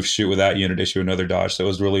 move, shoot with that unit, issue another dodge. So it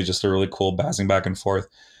was really just a really cool bouncing back and forth.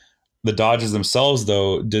 The dodges themselves,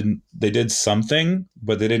 though, did something,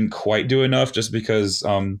 but they didn't quite do enough, just because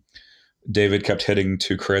David kept hitting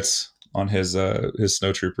 2 crits on his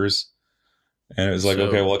snow troopers, and it was like,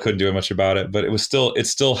 okay, well, I couldn't do much about it, but it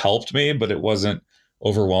still helped me, but it wasn't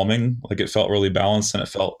overwhelming. Like, it felt really balanced, and I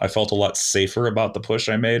felt a lot safer about the push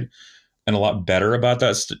I made, and a lot better about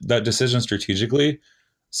that decision strategically.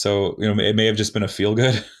 So, it may have just been a feel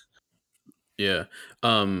good. Yeah.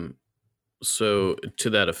 So to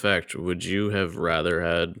that effect, would you have rather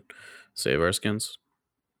had Save Our Skins?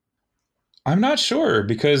 I'm not sure,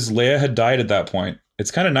 because Leia had died at that point. It's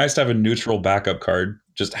kind of nice to have a neutral backup card.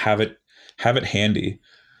 Just have it handy.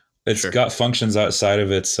 It's got functions outside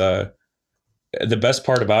of its. The best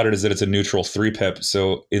part about it is that it's a neutral 3-pip.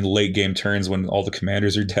 So in late game turns, when all the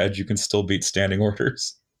commanders are dead, you can still beat standing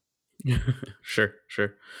orders. Sure,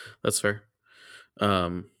 that's fair.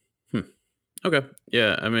 Okay,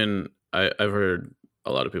 yeah. I mean, I've heard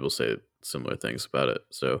a lot of people say similar things about it,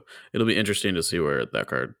 so it'll be interesting to see where that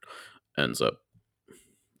card ends up.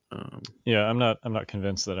 Yeah, I'm not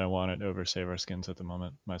convinced that I want it over Save Our Skins at the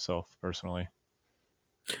moment, myself personally.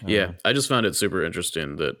 Yeah, I just found it super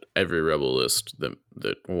interesting that every Rebel list that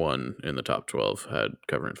won in the top 12 had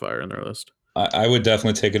Covering Fire in their list. I would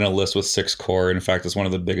definitely take it in a list with 6 core. In fact, it's one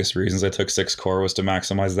of the biggest reasons I took 6 core, was to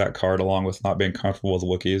maximize that card, along with not being comfortable with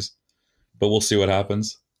Wookiees. But we'll see what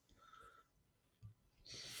happens.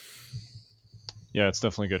 Yeah, it's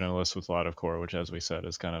definitely good in a list with a lot of core, which, as we said,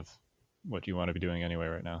 is kind of what you want to be doing anyway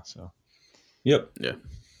right now. So, yep, yeah.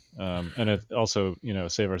 And it also,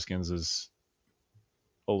 Save Our Skins is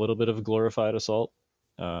a little bit of a glorified assault.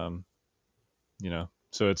 So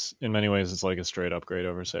it's, in many ways, it's like a straight upgrade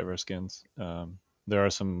over Save Our Skins. There are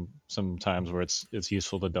some times where it's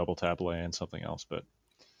useful to double tap Leia and something else, but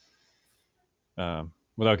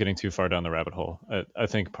without getting too far down the rabbit hole, I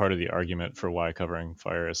think part of the argument for why Covering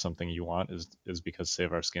Fire is something you want is because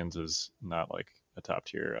Save Our Skins is not like a top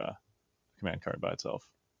tier command card by itself.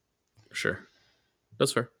 Sure,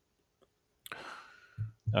 that's fair.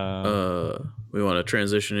 We want to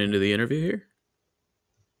transition into the interview here.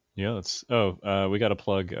 Yeah, we got to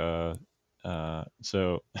plug.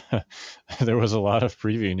 So there was a lot of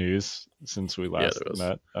preview news since we last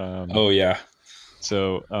met. Yeah.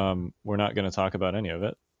 So we're not going to talk about any of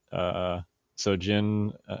it. So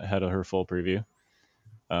Jin had her full preview.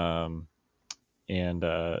 And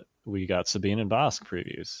we got Sabine and Bosk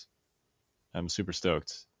previews. I'm super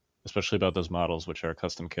stoked, especially about those models, which are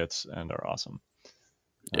custom kits and are awesome.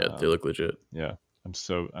 Yeah, they look legit. Yeah, I'm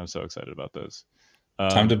so excited about those.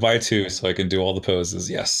 Time to buy 2 so I can do all the poses.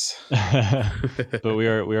 Yes. But we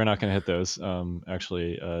are not going to hit those.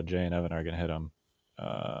 Actually, Jay and Evan are going to hit them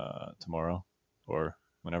tomorrow or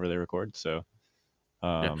whenever they record. So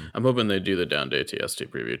I'm hoping they do the Down Day TST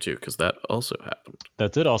preview too, because that also happened.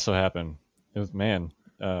 That did also happen. It was, man.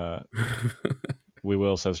 We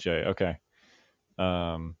will, says Jay. Okay.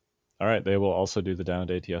 All right. They will also do the Down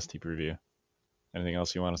Day TST preview. Anything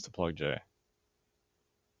else you want us to plug, Jay?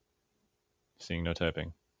 Seeing no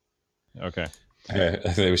typing. Okay. I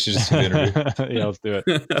think we should just do the interview. Yeah, let's do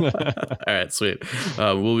it. All right, sweet.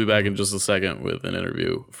 We'll be back in just a second with an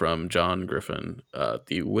interview from John Griffin,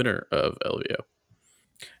 the winner of LVO.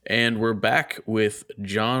 And we're back with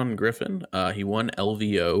John Griffin. He won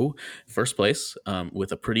LVO first place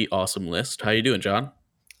with a pretty awesome list. How you doing, John?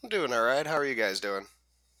 I'm doing all right. How are you guys doing?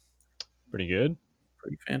 Pretty good.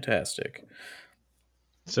 Pretty fantastic.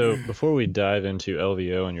 So before we dive into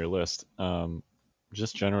LVO and your list,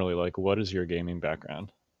 just generally, like, what is your gaming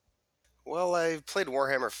background? Well, I've played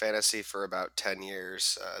Warhammer Fantasy for about 10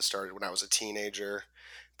 years. Started when I was a teenager,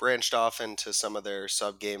 branched off into some of their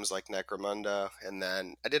sub-games like Necromunda, and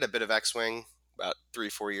then I did a bit of X-Wing about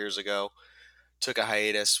 3-4 years ago. Took a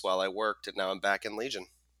hiatus while I worked, and now I'm back in Legion.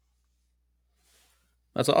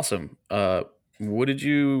 That's awesome. What did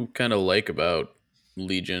you kind of like about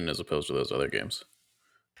Legion as opposed to those other games?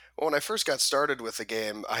 Well, when I first got started with the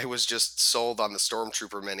game, I was just sold on the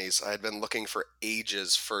Stormtrooper minis. I had been looking for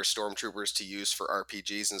ages for Stormtroopers to use for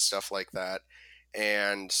RPGs and stuff like that.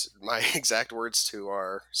 And my exact words to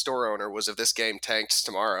our store owner was, if this game tanks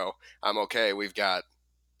tomorrow, I'm okay. We've got,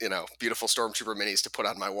 beautiful Stormtrooper minis to put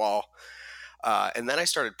on my wall. And then I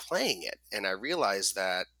started playing it, and I realized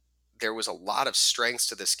that there was a lot of strengths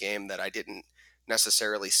to this game that I didn't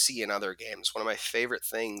necessarily see in other games. One of my favorite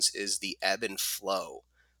things is the ebb and flow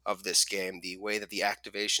of this game, the way that the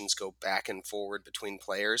activations go back and forward between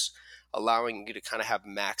players, allowing you to kind of have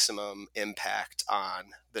maximum impact on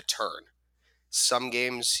the turn. Some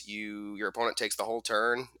games your opponent takes the whole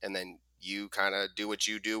turn, and then you kind of do what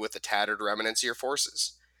you do with the tattered remnants of your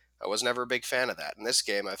forces. I was never a big fan of that. In this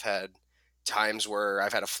game, I've had times where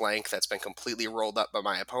I've had a flank that's been completely rolled up by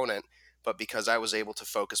my opponent, but because I was able to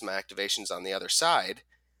focus my activations on the other side,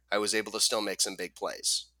 I was able to still make some big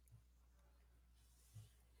plays.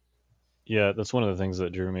 Yeah, that's one of the things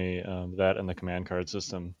that drew me, that and the command card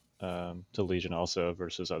system, to Legion also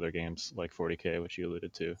versus other games like 40K, which you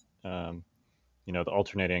alluded to. The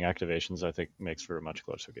alternating activations, I think, makes for a much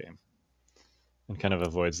closer game and kind of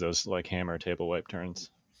avoids those like hammer table wipe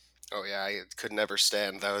turns. Oh yeah, I could never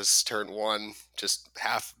stand those turn one. Just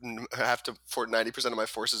half to 90% of my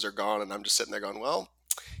forces are gone, and I'm just sitting there going, "Well,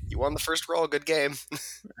 you won the first roll. Good game."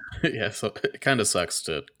 Yeah, so it kind of sucks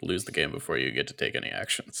to lose the game before you get to take any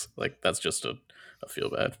actions. Like, that's just a feel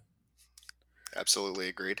bad. Absolutely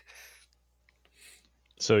agreed.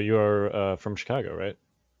 So you are from Chicago, right?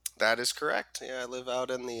 That is correct. Yeah, I live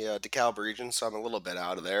out in the DeKalb region, so I'm a little bit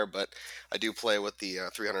out of there, but I do play with the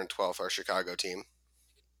 312th, our Chicago team.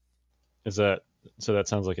 Is that so? That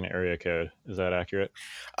sounds like an area code. Is that accurate?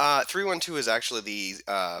 312 is actually the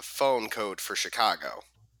phone code for Chicago,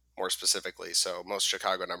 more specifically. So most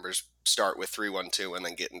Chicago numbers start with 312 and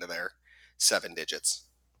then get into their 7 digits.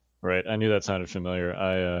 Right. I knew that sounded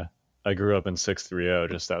familiar. I grew up in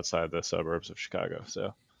 630, just outside the suburbs of Chicago.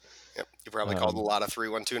 So Yep, you probably called a lot of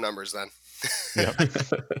 312 numbers then. Yep.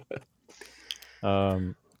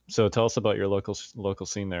 So tell us about your local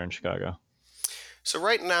scene there in Chicago. So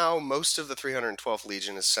right now, most of the 312th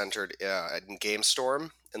Legion is centered in Game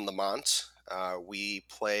Storm in Lamont. We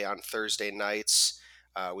play on Thursday nights.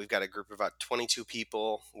 We've got a group of about 22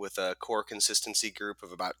 people with a core consistency group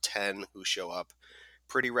of about 10 who show up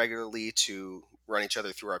pretty regularly to run each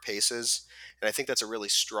other through our paces. And I think that's a really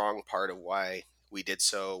strong part of why we did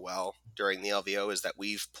so well during the LVO, is that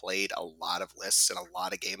we've played a lot of lists and a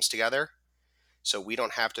lot of games together. So we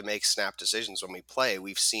don't have to make snap decisions when we play.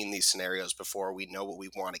 We've seen these scenarios before. We know what we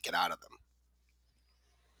want to get out of them.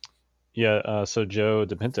 Yeah. So Joe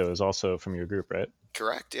DePinto is also from your group, right?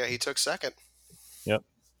 Correct. Yeah, he took second. Yep.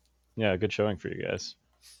 Yeah, good showing for you guys.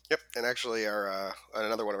 Yep, and actually, our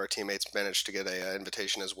another one of our teammates managed to get a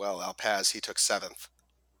invitation as well. Alpaz, he took 7th.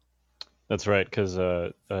 That's right, because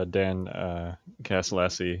Dan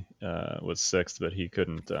Castellassi was 6th, but he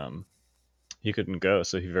couldn't go,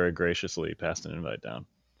 so he very graciously passed an invite down.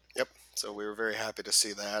 Yep. So we were very happy to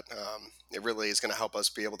see that. It really is going to help us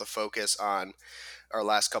be able to focus on our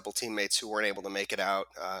last couple teammates who weren't able to make it out,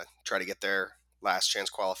 try to get their last chance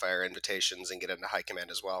qualifier invitations and get into high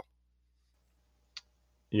command as well.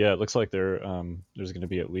 Yeah, it looks like there's going to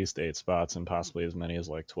be at least 8 spots and possibly as many as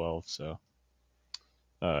like 12. So,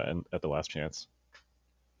 and at the last chance.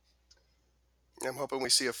 I'm hoping we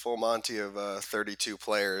see a full Monty of 32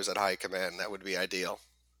 players at high command. That would be ideal.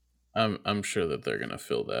 I'm sure that they're gonna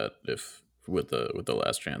fill that with the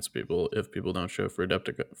last chance people, if people don't show for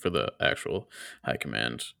Adeptica for the actual high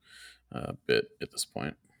command bit at this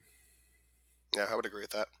point. Yeah, I would agree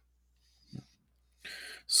with that.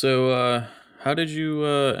 So how did you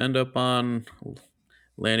end up on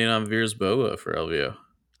landing on Veer's Boa for LVO?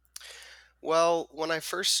 Well, when I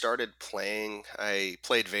first started playing, I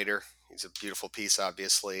played Vader. He's a beautiful piece,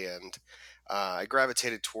 obviously, and I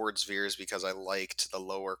gravitated towards Veers because I liked the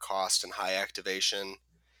lower cost and high activation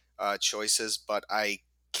choices, but I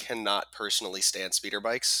cannot personally stand speeder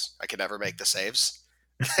bikes. I can never make the saves.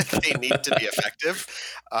 They need to be effective.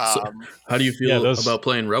 So how do you feel about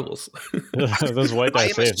playing Rebels? Those white die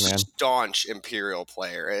saves, man. I am a staunch Imperial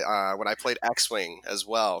player. When I played X-Wing as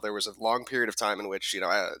well, there was a long period of time in which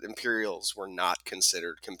Imperials were not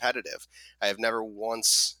considered competitive. I have never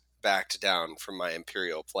once backed down from my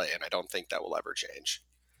Imperial play, and I don't think that will ever change.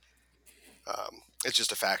 It's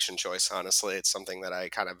just a faction choice, honestly. It's something that I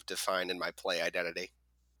kind of defined in my play identity.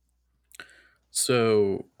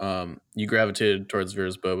 So you gravitated towards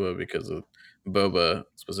Veer's Boba because of Boba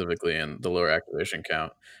specifically and the lower activation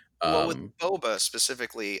count. Well, with Boba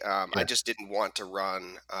specifically, I just didn't want to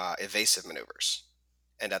run evasive maneuvers.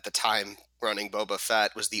 And at the time, running Boba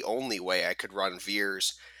Fett was the only way I could run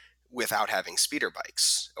Veers without having speeder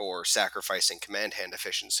bikes or sacrificing command hand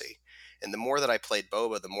efficiency. And the more that I played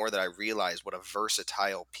Boba, the more that I realized what a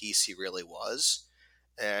versatile piece he really was.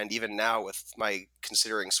 And even now, with my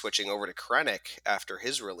considering switching over to Krennic after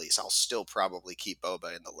his release, I'll still probably keep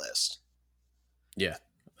Boba in the list. Yeah,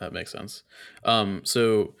 that makes sense.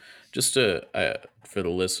 So just for the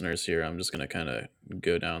listeners here, I'm just gonna kind of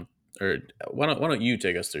go down. Or why don't you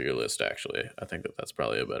take us through your list? Actually, I think that's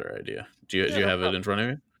probably a better idea. Do Yeah, you no have it problem. in front of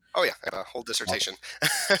you? Oh yeah, I have a whole dissertation.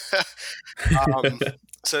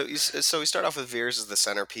 So we start off with Veers as the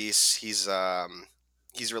centerpiece. He's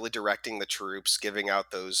really directing the troops, giving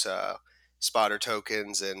out those spotter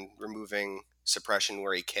tokens and removing suppression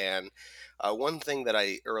where he can. One thing that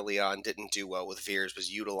I early on didn't do well with Veers was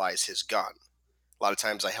utilize his gun. A lot of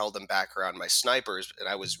times I held him back around my snipers, and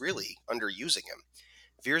I was really underusing him.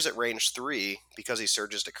 Veers at range 3, because he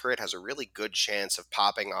surges to crit, has a really good chance of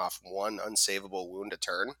popping off one unsavable wound a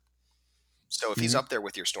turn. So if he's Mhm. up there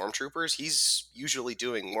with your stormtroopers, he's usually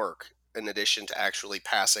doing work in addition to actually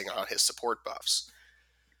passing on his support buffs.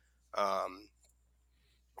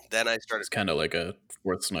 Then I started It's kind of like a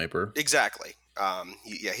fourth sniper. exactly.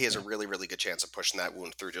 He has a Yeah. really, really good chance of pushing that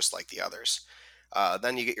wound through, just like the others.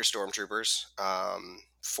 Then you get your stormtroopers.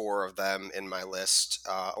 4 of them in my list.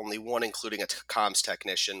 Only one, including a comms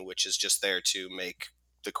technician, which is just there to make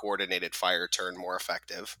the coordinated fire turn more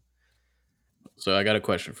effective. So I got a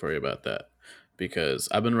question for you about that, because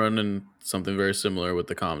I've been running something very similar with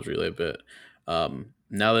the comms relay bit.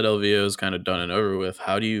 Now that LVO is kind of done and over with,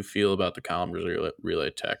 how do you feel about the comms relay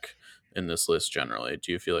tech in this list generally?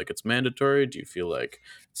 Do you feel like it's mandatory? Do you feel like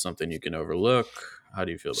it's something you can overlook? How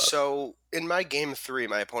do you feel about it? So in my game 3,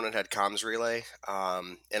 my opponent had comms relay,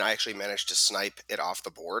 and I actually managed to snipe it off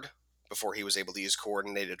the board before he was able to use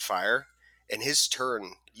coordinated fire. And his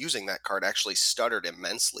turn using that card actually stuttered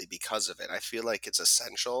immensely because of it. I feel like it's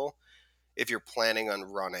essential if you're planning on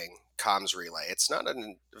running comms relay. It's not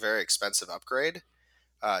a very expensive upgrade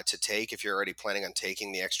to take if you're already planning on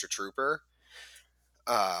taking the extra trooper,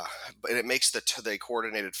 but it makes the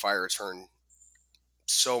coordinated fire turn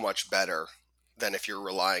so much better than if you're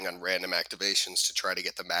relying on random activations to try to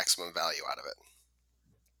get the maximum value out of it.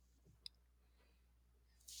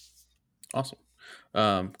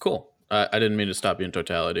 Awesome. Cool. I didn't mean to stop you in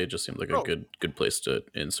totality. It just seemed like a Oh, good place to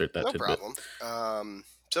insert that no tidbit. problem.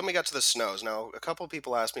 So then we got to the snows. Now, a couple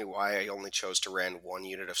people asked me why I only chose to ran 1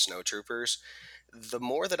 unit of snow troopers. The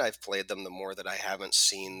more that I've played them, the more that I haven't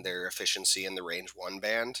seen their efficiency in the range 1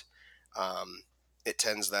 band. It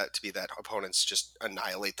tends to be that opponents just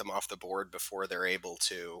annihilate them off the board before they're able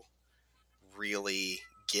to really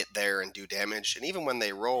get there and do damage. And even when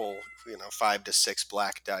they roll, 5 to 6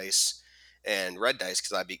 black dice and red dice,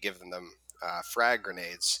 because I'd be giving them frag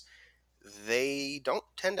grenades, they don't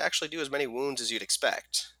tend to actually do as many wounds as you'd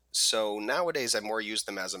expect. So nowadays, I more use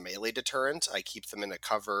them as a melee deterrent. I keep them in a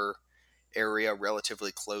cover area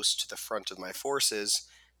relatively close to the front of my forces.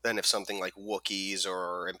 Then, if something like Wookiees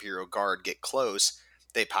or Imperial Guard get close,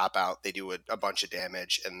 they pop out, they do a bunch of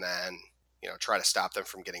damage, and then try to stop them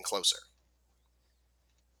from getting closer.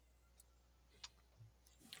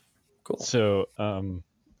 Cool. So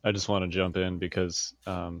I just want to jump in because,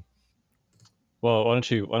 well, why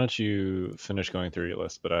don't you finish going through your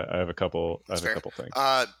list? But I have a couple. That's I have fair. a couple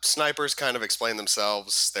things. Snipers kind of explain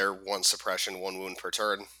themselves. They're 1 suppression, 1 wound per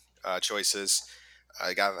turn choices.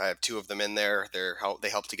 I have 2 of them in there. They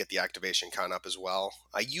help to get the activation count up as well.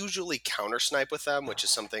 I usually counter snipe with them, which is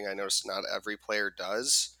something I notice not every player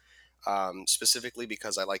does. Specifically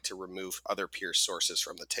because I like to remove other pierce sources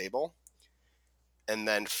from the table. And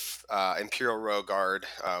then Imperial Row Guard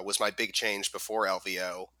was my big change before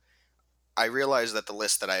LVO. I realized that the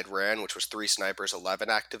list that I had ran, which was 3 snipers, 11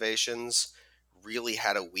 activations, really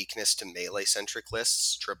had a weakness to melee-centric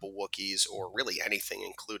lists, triple Wookiees, or really anything,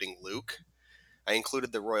 including Luke. I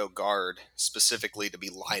included the Royal Guard specifically to be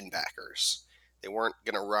linebackers. They weren't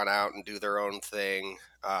going to run out and do their own thing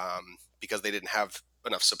because they didn't have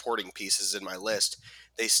enough supporting pieces in my list.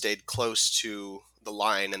 They stayed close to the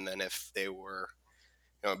line, and then if they were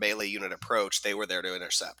a melee unit approach, they were there to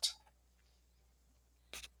intercept.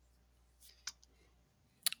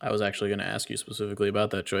 I was actually going to ask you specifically about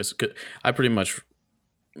that choice. I pretty much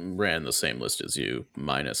ran the same list as you,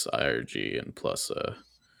 minus IRG and plus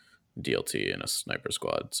DLT and a sniper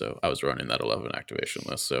squad. So I was running that 11 activation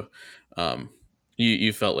list. So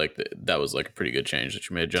you felt like that was like a pretty good change that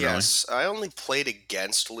you made generally? Yes, I only played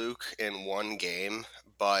against Luke in 1 game,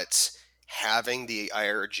 but having the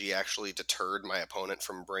IRG actually deterred my opponent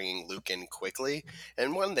from bringing Luke in quickly.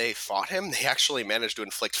 And when they fought him, they actually managed to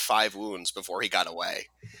inflict 5 wounds before he got away.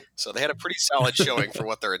 So they had a pretty solid showing for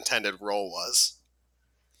what their intended role was.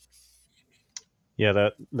 Yeah,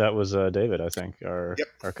 that was David, I think, our Yep.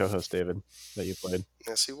 our co-host David that you played.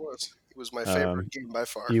 Yes, he was. He was my Um, favorite game by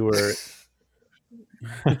far. you were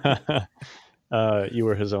you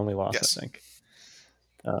were his only loss, I Yes. think.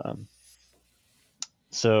 Um,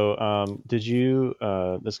 so did you?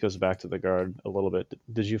 This goes back to the guard a little bit.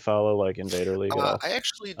 Did you follow like Invader League at all I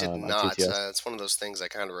actually did on not. TTS? It's one of those things I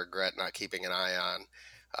kind of regret not keeping an eye on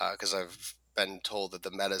because I've been told that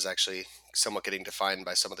the meta is actually somewhat getting defined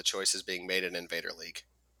by some of the choices being made in Invader League.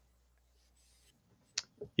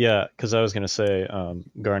 Yeah, because I was gonna say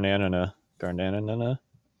Garnanana.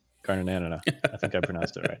 I think I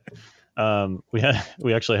pronounced it right.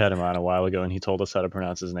 We actually had him on a while ago, and he told us how to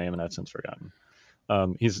pronounce his name, and I've since forgotten.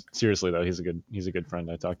 He's seriously though, he's a good friend.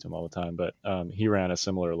 I talk to him all the time, but he ran a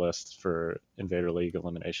similar list for Invader League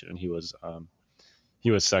elimination, and he was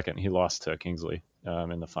second. He lost to Kingsley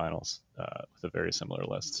in the finals with a very similar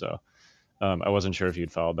list. So I wasn't sure if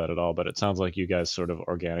you'd followed that at all, but it sounds like you guys sort of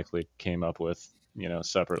organically came up with,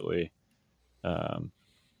 separately, um,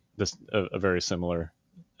 this a very similar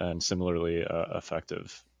and similarly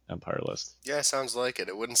effective Empire list. Yeah, sounds like it.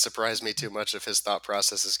 It wouldn't surprise me too much if his thought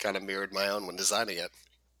processes kind of mirrored my own when designing it.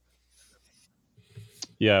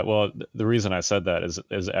 Yeah, well, the reason I said that is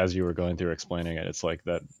as you were going through explaining it, it's like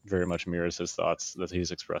that very much mirrors his thoughts that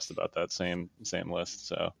he's expressed about that same list.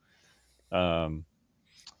 So, um,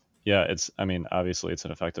 yeah, I mean, obviously it's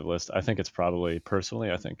an effective list. I think it's probably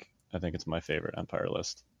personally, I think it's my favorite Empire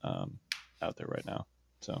list out there right now.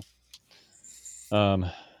 So, um,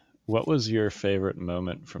 what was your favorite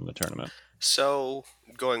moment from the tournament? So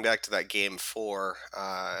going back to that game 4,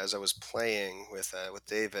 as I was playing with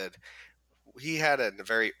David, he had a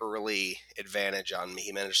very early advantage on me.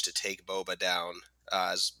 He managed to take Boba down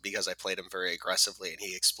because I played him very aggressively, and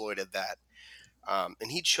he exploited that.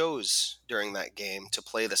 And he chose during that game to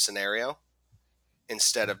play the scenario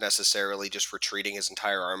instead of necessarily just retreating his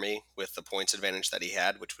entire army with the points advantage that he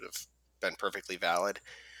had, which would have been perfectly valid.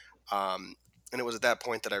 Um, and it was at that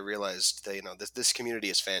point that I realized that this community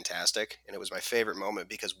is fantastic, and it was my favorite moment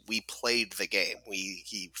because we played the game.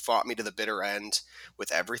 He fought me to the bitter end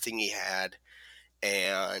with everything he had,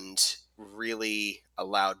 and really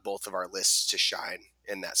allowed both of our lists to shine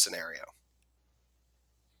in that scenario.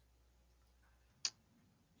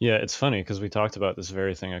 Yeah, it's funny because we talked about this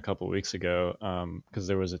very thing a couple weeks ago. Because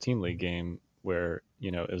there was a team league game where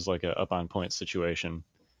it was like a up on point situation,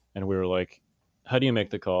 and we were like, "How do you make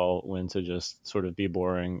the call when to just sort of be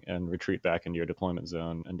boring and retreat back into your deployment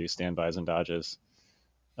zone and do standbys and dodges?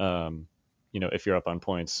 If you're up on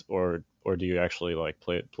points, or do you actually like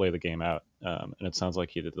play the game out?" And it sounds like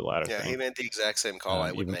he did the latter Yeah, he thing. made the exact same call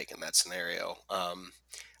I would Even make in that scenario.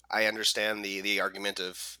 I understand the argument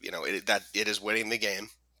of that it is winning the game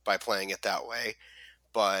by playing it that way,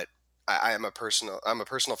 but I'm a personal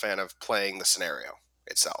fan of playing the scenario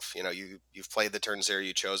itself. You've played the turn 0,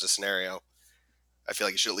 you chose a scenario. I feel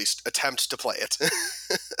like you should at least attempt to play it.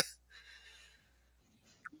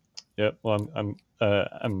 yeah, well,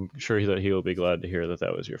 I'm sure that he will be glad to hear that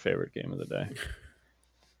that was your favorite game of the day.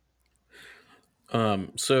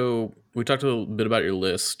 So we talked a little bit about your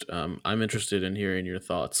list. I'm interested in hearing your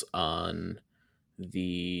thoughts on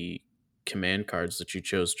the command cards that you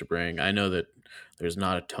chose to bring. I know that there's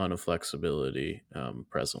not a ton of flexibility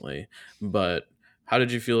presently, but how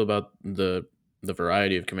did you feel about the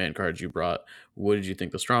variety of command cards you brought? What did you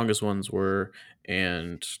think the strongest ones were,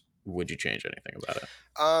 and would you change anything about it?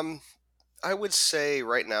 um, I would say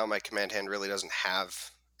right now my command hand really doesn't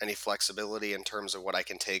have any flexibility in terms of what I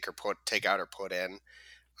can take out or put in.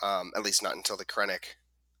 At least not until the Krennic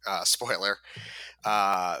spoiler.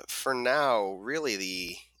 For now,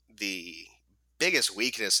 really the biggest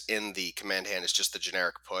weakness in the command hand is just the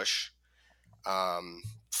generic push,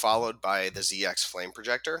 followed by the ZX flame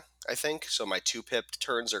projector. I think so. My 2-pip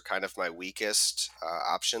turns are kind of my weakest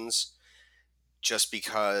options, just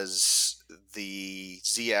because the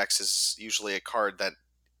ZX is usually a card that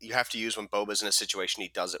you have to use when Boba's in a situation he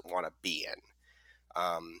doesn't want to be in.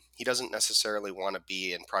 He doesn't necessarily want to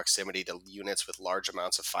be in proximity to units with large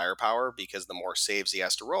amounts of firepower, because the more saves he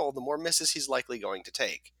has to roll, the more misses he's likely going to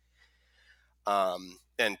take.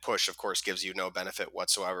 And push, of course, gives you no benefit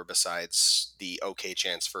whatsoever besides the okay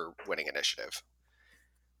chance for winning initiative.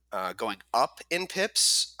 Going up in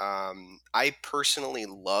pips, I personally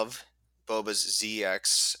love Boba's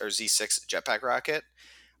ZX or Z6 jetpack rocket.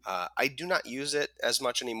 I do not use it as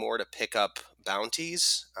much anymore to pick up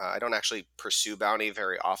bounties. I don't actually pursue bounty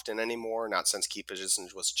very often anymore, not since key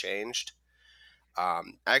positions was changed. I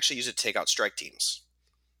actually use it to take out strike teams.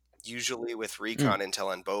 Usually with Mm. recon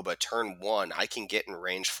intel and Boba, turn 1, I can get in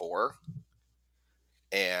range 4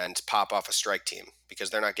 and pop off a strike team because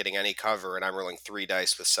they're not getting any cover, and I'm rolling 3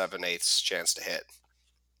 dice with 7/8 chance to hit.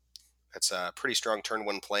 That's a pretty strong turn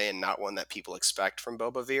 1 play and not one that people expect from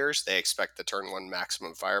Boba Veers. They expect the turn 1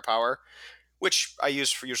 maximum firepower, which I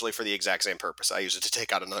use usually for the exact same purpose. I use it to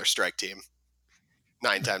take out another strike team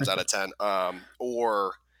 9 times out of 10.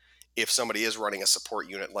 Or if somebody is running a support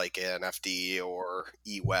unit like an FD or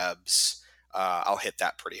E-Webs, I'll hit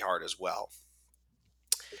that pretty hard as well.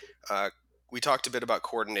 We talked a bit about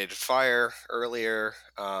coordinated fire earlier.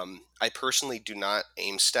 I personally do not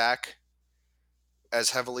aim stack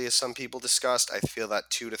as heavily as some people discussed. I feel that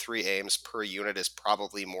 2 to 3 aims per unit is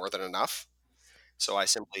probably more than enough. So I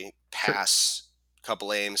simply pass a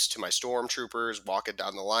couple aims to my stormtroopers, walk it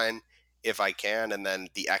down the line if I can, and then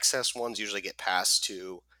the excess ones usually get passed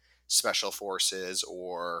to special forces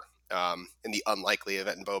or in the unlikely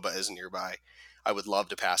event Boba is nearby, I would love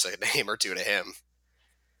to pass a aim or two to him.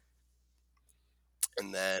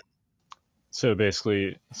 And then So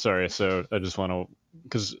basically, sorry. So I just want to,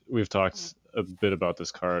 because we've talked a bit about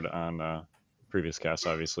this card on previous casts,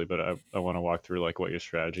 obviously, but I want to walk through like what your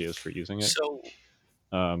strategy is for using it.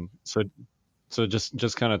 So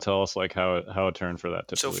just kind of tell us like how a turn for that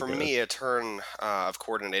typically So for goes. me, a turn of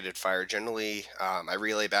coordinated fire, generally I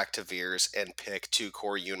relay back to Veers and pick 2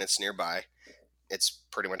 core units nearby. It's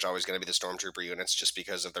pretty much always going to be the stormtrooper units just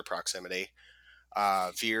because of their proximity.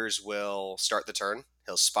 Veers will start the turn.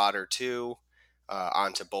 He'll spotter 2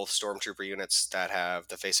 onto both stormtrooper units that have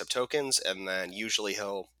the face-up tokens, and then usually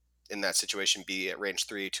he'll, in that situation, be at range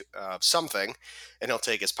 3 of something, and he'll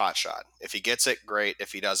take his pot shot. If he gets it, great.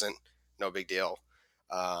 If he doesn't, no big deal.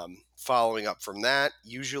 Following up from that,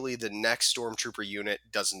 usually the next stormtrooper unit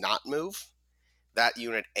does not move. That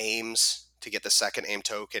unit aims to get the second aim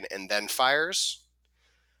token and then fires,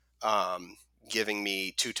 giving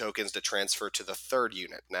me 2 tokens to transfer to the third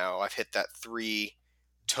unit. Now, I've hit that 3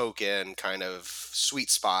 token kind of sweet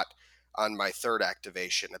spot on my third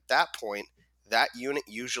activation. At that point, that unit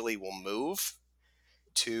usually will move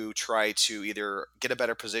to try to either get a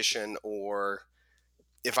better position, or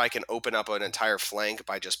if I can open up an entire flank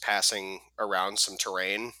by just passing around some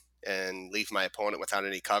terrain and leave my opponent without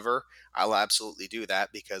any cover, I'll absolutely do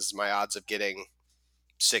that because my odds of getting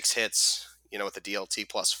 6 hits, with the DLT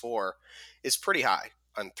plus 4 is pretty high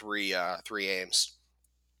on 3 aims.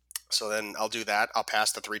 So then I'll do that. I'll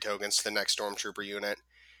pass the 3 tokens to the next stormtrooper unit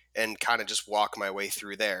and kind of just walk my way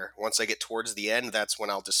through there. Once I get towards the end, that's when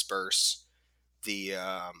I'll disperse the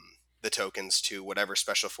tokens to whatever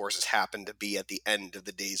special forces happen to be at the end of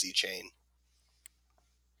the daisy chain.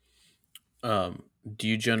 Do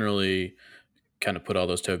you generally kind of put all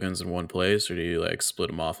those tokens in one place, or do you like split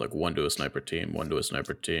them off, like 1 to a sniper team, 1 to a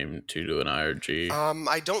sniper team, 2 to an IRG?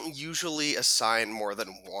 I don't usually assign more than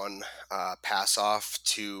 1 pass off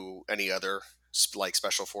to any other like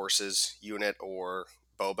special forces unit or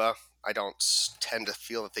Boba. I don't tend to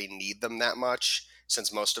feel that they need them that much,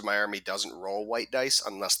 since most of my army doesn't roll white dice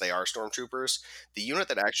unless they are stormtroopers. The unit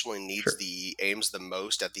that actually needs the aims the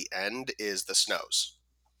most at the end is the Snows,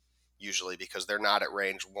 usually because they're not at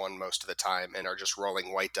range 1 most of the time and are just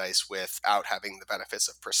rolling white dice without having the benefits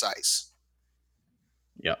of precise.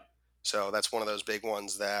 Yeah. So that's one of those big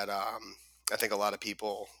ones that I think a lot of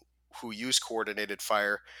people who use coordinated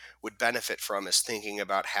fire would benefit from, is thinking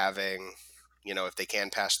about having, if they can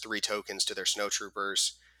pass 3 tokens to their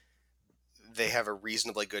snowtroopers, they have a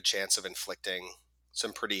reasonably good chance of inflicting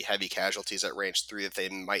some pretty heavy casualties at range 3 that they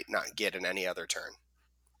might not get in any other turn.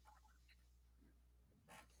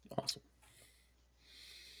 Awesome.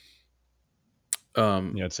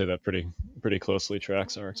 Yeah, I'd say that pretty closely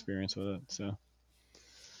tracks our experience with it.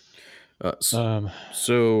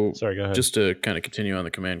 So sorry, go ahead. Just to kind of continue on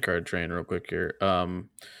the command card train real quick here.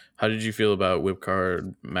 How did you feel about whip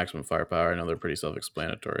card, maximum firepower? I know they're pretty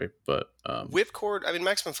self-explanatory, but Whipcord,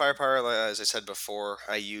 maximum firepower, as I said before,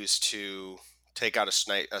 I use to take out a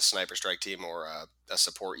sniper strike team or a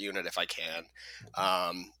support unit if I can.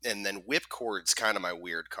 And then Whipcord's kind of my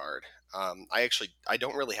weird card. I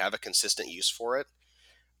don't really have a consistent use for it.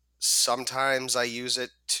 Sometimes I use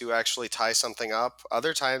it to actually tie something up.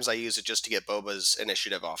 Other times I use it just to get Boba's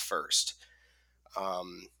initiative off first.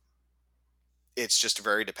 It's just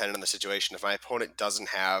very dependent on the situation. If my opponent doesn't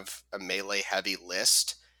have a melee heavy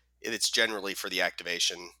list, it's generally for the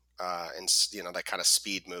activation and that kind of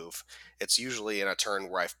speed move. It's usually in a turn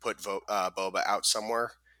where I've put Boba out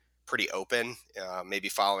somewhere pretty open, maybe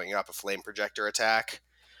following up a flame projector attack,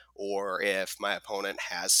 or if my opponent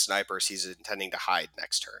has snipers he's intending to hide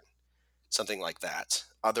next turn, something like that.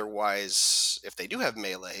 Otherwise, if they do have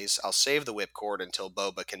melees, I'll save the whipcord until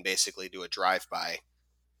Boba can basically do a drive-by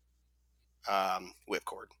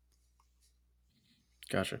whipcord.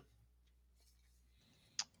 Gotcha.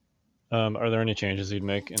 Are there any changes you'd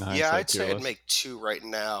make in Yeah, hindsight I'd to say your I'd list? make two right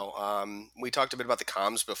now. We talked a bit about the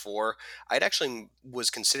comms before. I'd actually was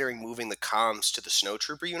considering moving the comms to the snow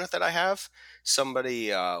trooper unit that I have. Somebody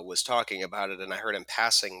was talking about it, and I heard in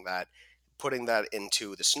passing that putting that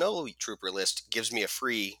into the snow trooper list gives me a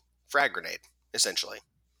free frag grenade, essentially.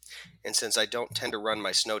 And since I don't tend to run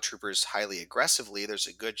my snow troopers highly aggressively, there's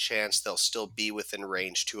a good chance they'll still be within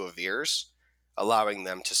range 2 of Veers, allowing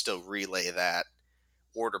them to still relay that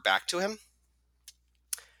order back to him.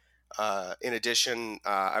 In addition,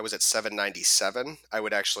 I was at 797. I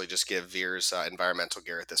would actually just give Veers environmental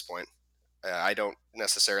gear at this point. I don't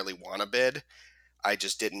necessarily want to bid. I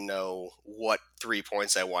just didn't know what 3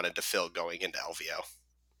 points I wanted to fill going into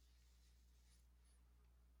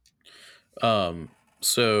LVO.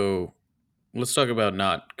 So let's talk about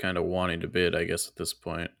not kind of wanting to bid, I guess, at this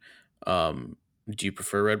point. Do you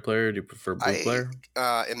prefer red player? Do you prefer blue player?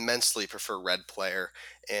 I immensely prefer red player,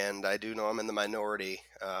 and I do know I'm in the minority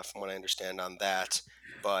from what I understand on that.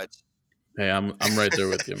 But Hey, I'm right there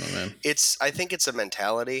with you, my man. I think it's a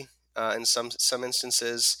mentality in some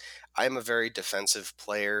instances. I'm a very defensive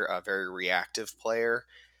player, a very reactive player.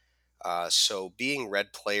 So being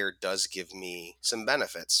red player does give me some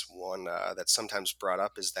benefits. One that's sometimes brought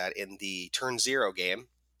up is that in the turn 0 game,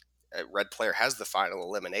 red player has the final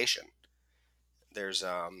elimination. There's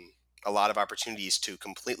a lot of opportunities to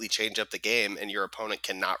completely change up the game, and your opponent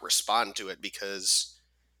cannot respond to it because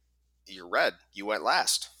you're red. You went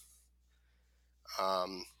last.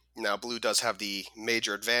 Now, blue does have the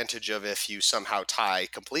major advantage of if you somehow tie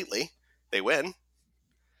completely, they win.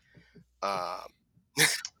 That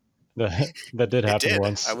did It happen did.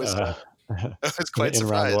 once. I was quite in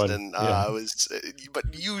round surprised, one. and Yeah.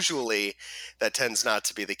 but usually that tends not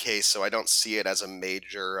to be the case, so I don't see it as a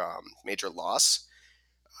major loss.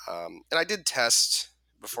 And I did test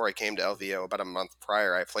before I came to LVO about a month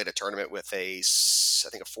prior. I played a tournament with I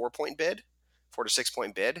think a 4-point bid, 4 to 6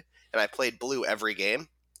 point bid, and I played blue every game.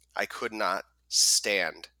 I could not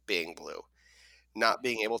stand being blue, not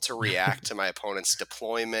being able to react to my opponent's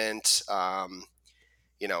deployment.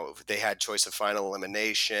 They had choice of final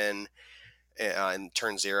elimination, and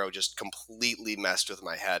turn 0 just completely messed with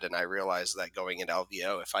my head. And I realized that going into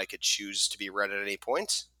LVO, if I could choose to be red at any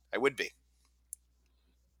point, I would be.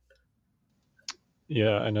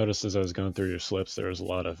 Yeah, I noticed as I was going through your slips, there was a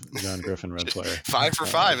lot of John Griffin red player. 5 for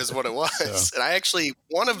 5 is what it was. So. And I actually,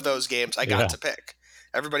 one of those games I got to pick.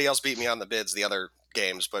 Everybody else beat me on the bids the other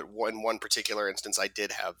games, but in one particular instance, I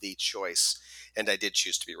did have the choice, and I did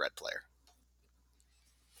choose to be red player.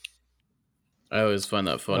 I always find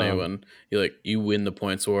that funny when you win the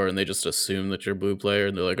points war and they just assume that you're blue player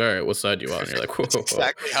and they're like, all right, what side do you want? And you're like, whoa. That's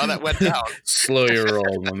exactly how that went down. Slow your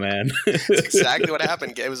roll, my man. That's exactly what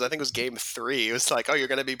happened. I think it was game 3. It was like, oh, you're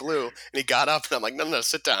going to be blue. And he got up and I'm like, no,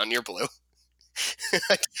 sit down. You're blue.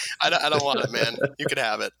 I don't want it, man. You could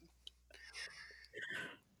have it.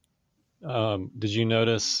 Did you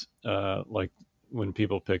notice, when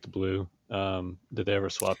people picked blue, did they ever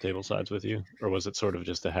swap table sides with you, or was it sort of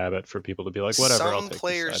just a habit for people to be like, whatever? I'll take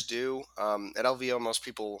players this side? do. At LVO, most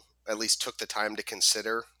people at least took the time to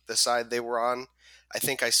consider the side they were on. I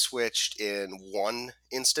think I switched in one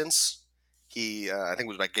instance. I think it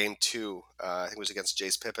was by game 2. I think it was against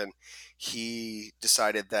Jace Pippin. He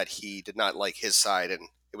decided that he did not like his side, and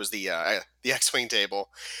it was the X-wing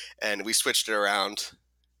table, and we switched it around.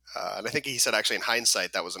 And I think he said, actually, in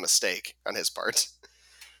hindsight, that was a mistake on his part.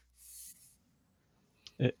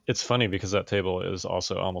 It's funny because that table is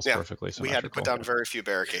also almost perfectly symmetrical. We had to put down very few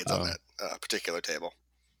barricades on that particular table.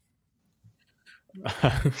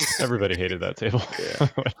 Everybody hated that table.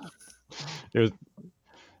 Yeah.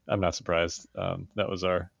 I'm not surprised. I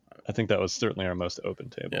think that was certainly our most open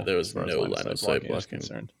table. Yeah, there was no line of sight blocking.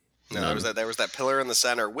 Concerned. No, there was that pillar in the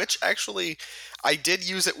center, which actually I did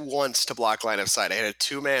use it once to block line of sight. I had a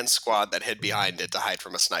 2-man squad that hid behind it to hide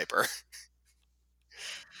from a sniper.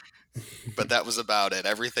 But that was about it.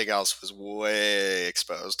 Everything else was way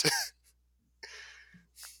exposed.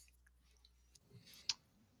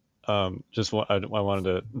 I wanted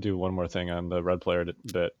to do one more thing on the red player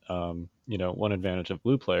bit. One advantage of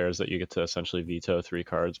blue player is that you get to essentially veto 3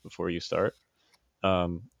 cards before you start.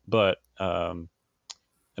 And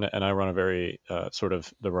I run a very sort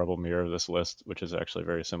of the rebel mirror of this list, which is actually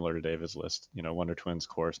very similar to David's list. Wonder Twins,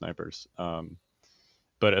 core snipers.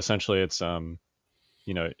 But essentially, it's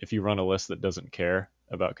if you run a list that doesn't care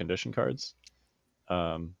about condition cards,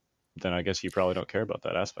 then I guess you probably don't care about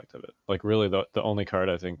that aspect of it. Like, really, the only card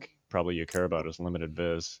I think probably you care about is limited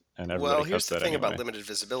viz, and everybody. Well, here's the thing anyway. about limited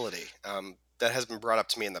visibility. That has been brought up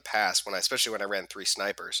to me in the past, especially when I ran 3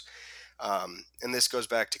 snipers. And this goes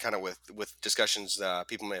back to kind of with discussions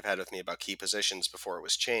people may have had with me about key positions before it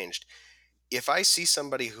was changed. If I see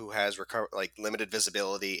somebody who has like limited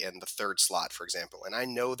visibility in the third slot, for example, and I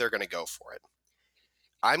know they're going to go for it,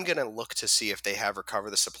 I'm going to look to see if they have recover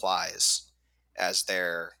the supplies as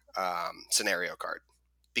their scenario card.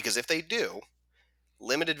 Because if they do,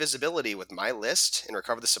 limited visibility with my list and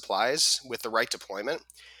recover the supplies with the right deployment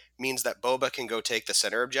means that Boba can go take the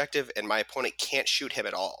center objective and my opponent can't shoot him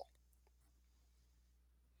at all.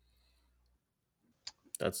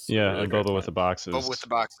 That's Yeah, really and great Boba with point. the boxes. Boba with the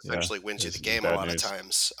box essentially wins you is the game a bad lot news. of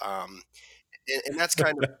times. And that's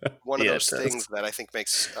kind of one of Yeah, those it does. things that I think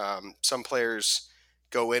makes some players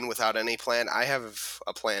go in without any plan. I have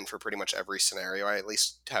a plan for pretty much every scenario. I at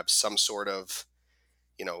least have some sort of,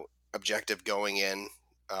 objective going in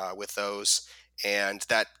with those. And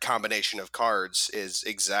that combination of cards is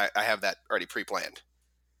exact. I have that already pre-planned.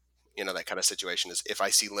 That kind of situation is if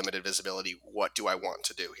I see limited visibility, what do I want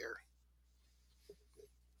to do here?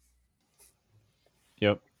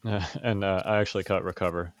 Yep. And I actually cut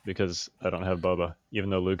recover because I don't have Boba. Even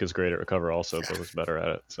though Luke is great at recover, also Boba's better at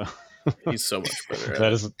it. So He's so much better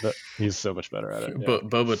at it. He's so much better at it. Yeah. But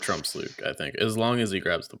Boba trumps Luke, I think, as long as he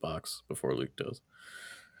grabs the box before Luke does.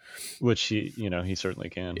 Which he certainly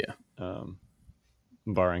can. Yeah.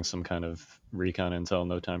 Barring some kind of recon intel,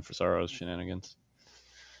 no time for sorrows shenanigans.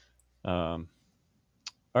 All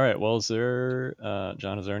right. Well, is there,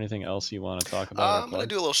 John? Is there anything else you want to talk about? I'm going to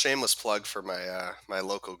do a little shameless plug for my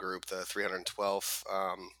local group, the 312.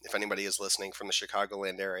 If anybody is listening from the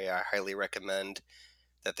Chicagoland area, I highly recommend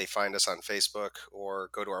that they find us on Facebook or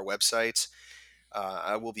go to our website.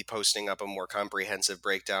 I will be posting up a more comprehensive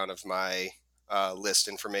breakdown of my list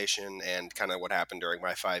information and kind of what happened during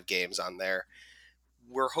my 5 games on there.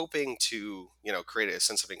 We're hoping to, create a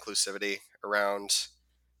sense of inclusivity around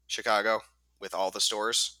Chicago with all the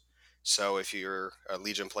stores. So if you're a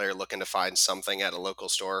Legion player looking to find something at a local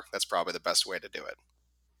store, that's probably the best way to do it.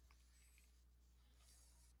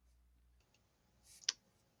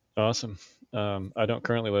 Awesome. I don't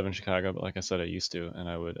currently live in Chicago, but like I said, I used to, and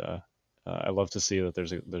I love to see that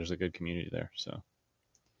there's a good community there. So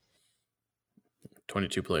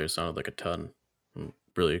 22 players sounded like a ton. I'm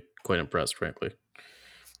really quite impressed, frankly.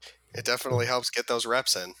 It definitely helps get those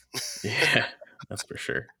reps in. Yeah, that's for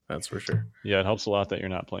sure. Yeah, it helps a lot that you're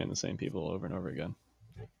not playing the same people over and over again.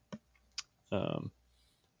 All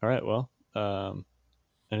right. Well,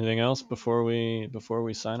 anything else before we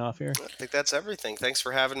sign off here? I think that's everything. Thanks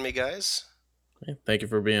for having me, guys. Yeah, thank you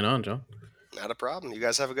for being on, John. Not a problem. You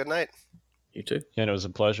guys have a good night. You too. Yeah, and it was a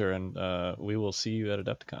pleasure, and we will see you at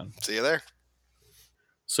Adepticon. See you there.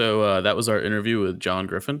 So that was our interview with John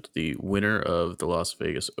Griffin, the winner of the Las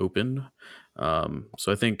Vegas Open.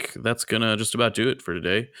 So I think that's going to just about do it for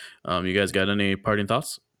today. You guys got any parting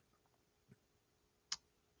thoughts?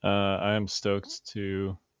 I am stoked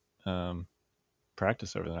to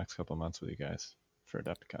practice over the next couple of months with you guys for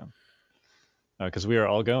Adepticon. Because we are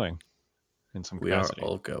all going in some capacity. We are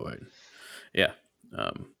all going. Yeah.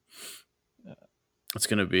 It's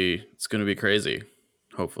gonna be crazy,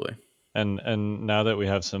 hopefully. And now that we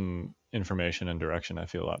have some information and direction, I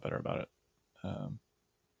feel a lot better about it.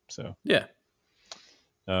 So yeah.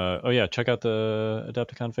 Check out the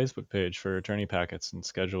Adepticon Facebook page for attorney packets and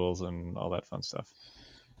schedules and all that fun stuff.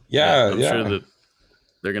 I'm sure that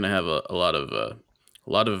they're gonna have a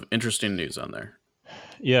lot of interesting news on there.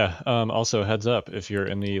 Yeah. Also, heads up, if you're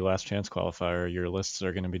in the last chance qualifier, your lists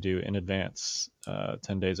are going to be due in advance,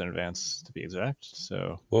 10 days in advance to be exact.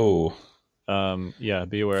 So, whoa.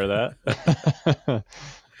 Be aware of that.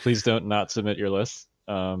 Please don't not submit your list.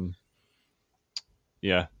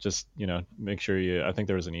 Just, make sure I think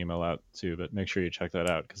there was an email out too, but make sure you check that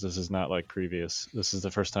out because this is not like previous. This is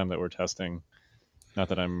the first time that we're testing. Not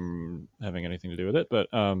that I'm having anything to do with it, but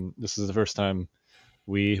this is the first time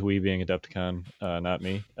we being Adepticon, not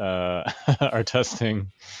me, are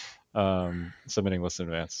testing submitting lists in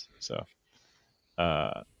advance. So,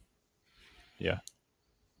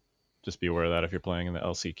 just be aware of that if you're playing in the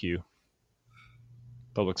LCQ.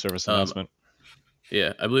 Public service announcement.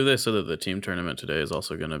 Yeah, I believe they said that the team tournament today is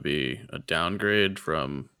also going to be a downgrade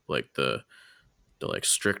from like the like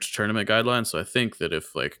strict tournament guidelines. So I think that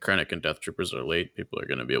if like Krennic and Death Troopers are late, people are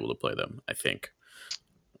going to be able to play them. I think.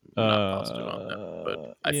 I'm not positive on that,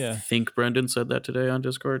 but I think Brendan said that today on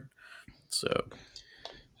Discord. So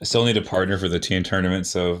I still need a partner for the team tournament,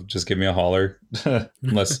 so just give me a holler.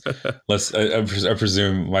 unless I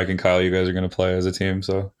presume Mike and Kyle, you guys are going to play as a team.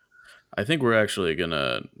 So I think we're actually going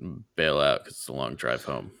to bail out because it's a long drive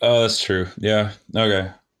home. Oh, that's true. Yeah.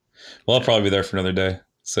 Okay. Well, I'll probably be there for another day.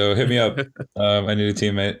 So hit me up. I need a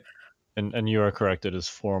teammate. And you are correct. It is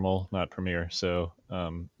formal, not premier. So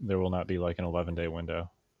there will not be like an 11-day window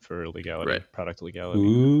for legality, Right. product legality.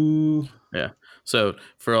 Ooh. Yeah. So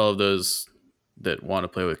for all of those that want to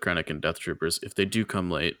play with Krennic and Death Troopers, if they do come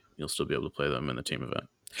late, you'll still be able to play them in the team event.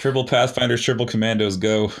 Triple Pathfinders, triple Commandos,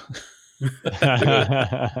 go.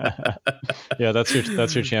 Yeah,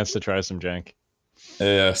 that's your chance to try some jank.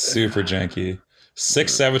 Yeah, super janky.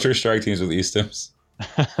 6 Saboteur strike teams with E-Stims.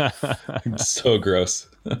 So gross.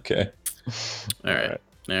 Okay. All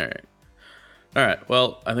right.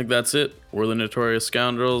 Well, I think that's it. We're the Notorious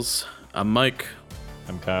Scoundrels. I'm Mike.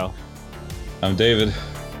 I'm Kyle. I'm David.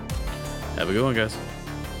 Have a good one, guys.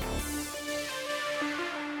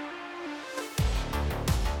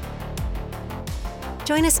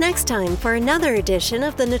 Join us next time for another edition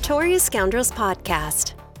of the Notorious Scoundrels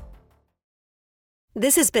podcast.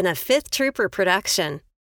 This has been a Fifth Trooper production.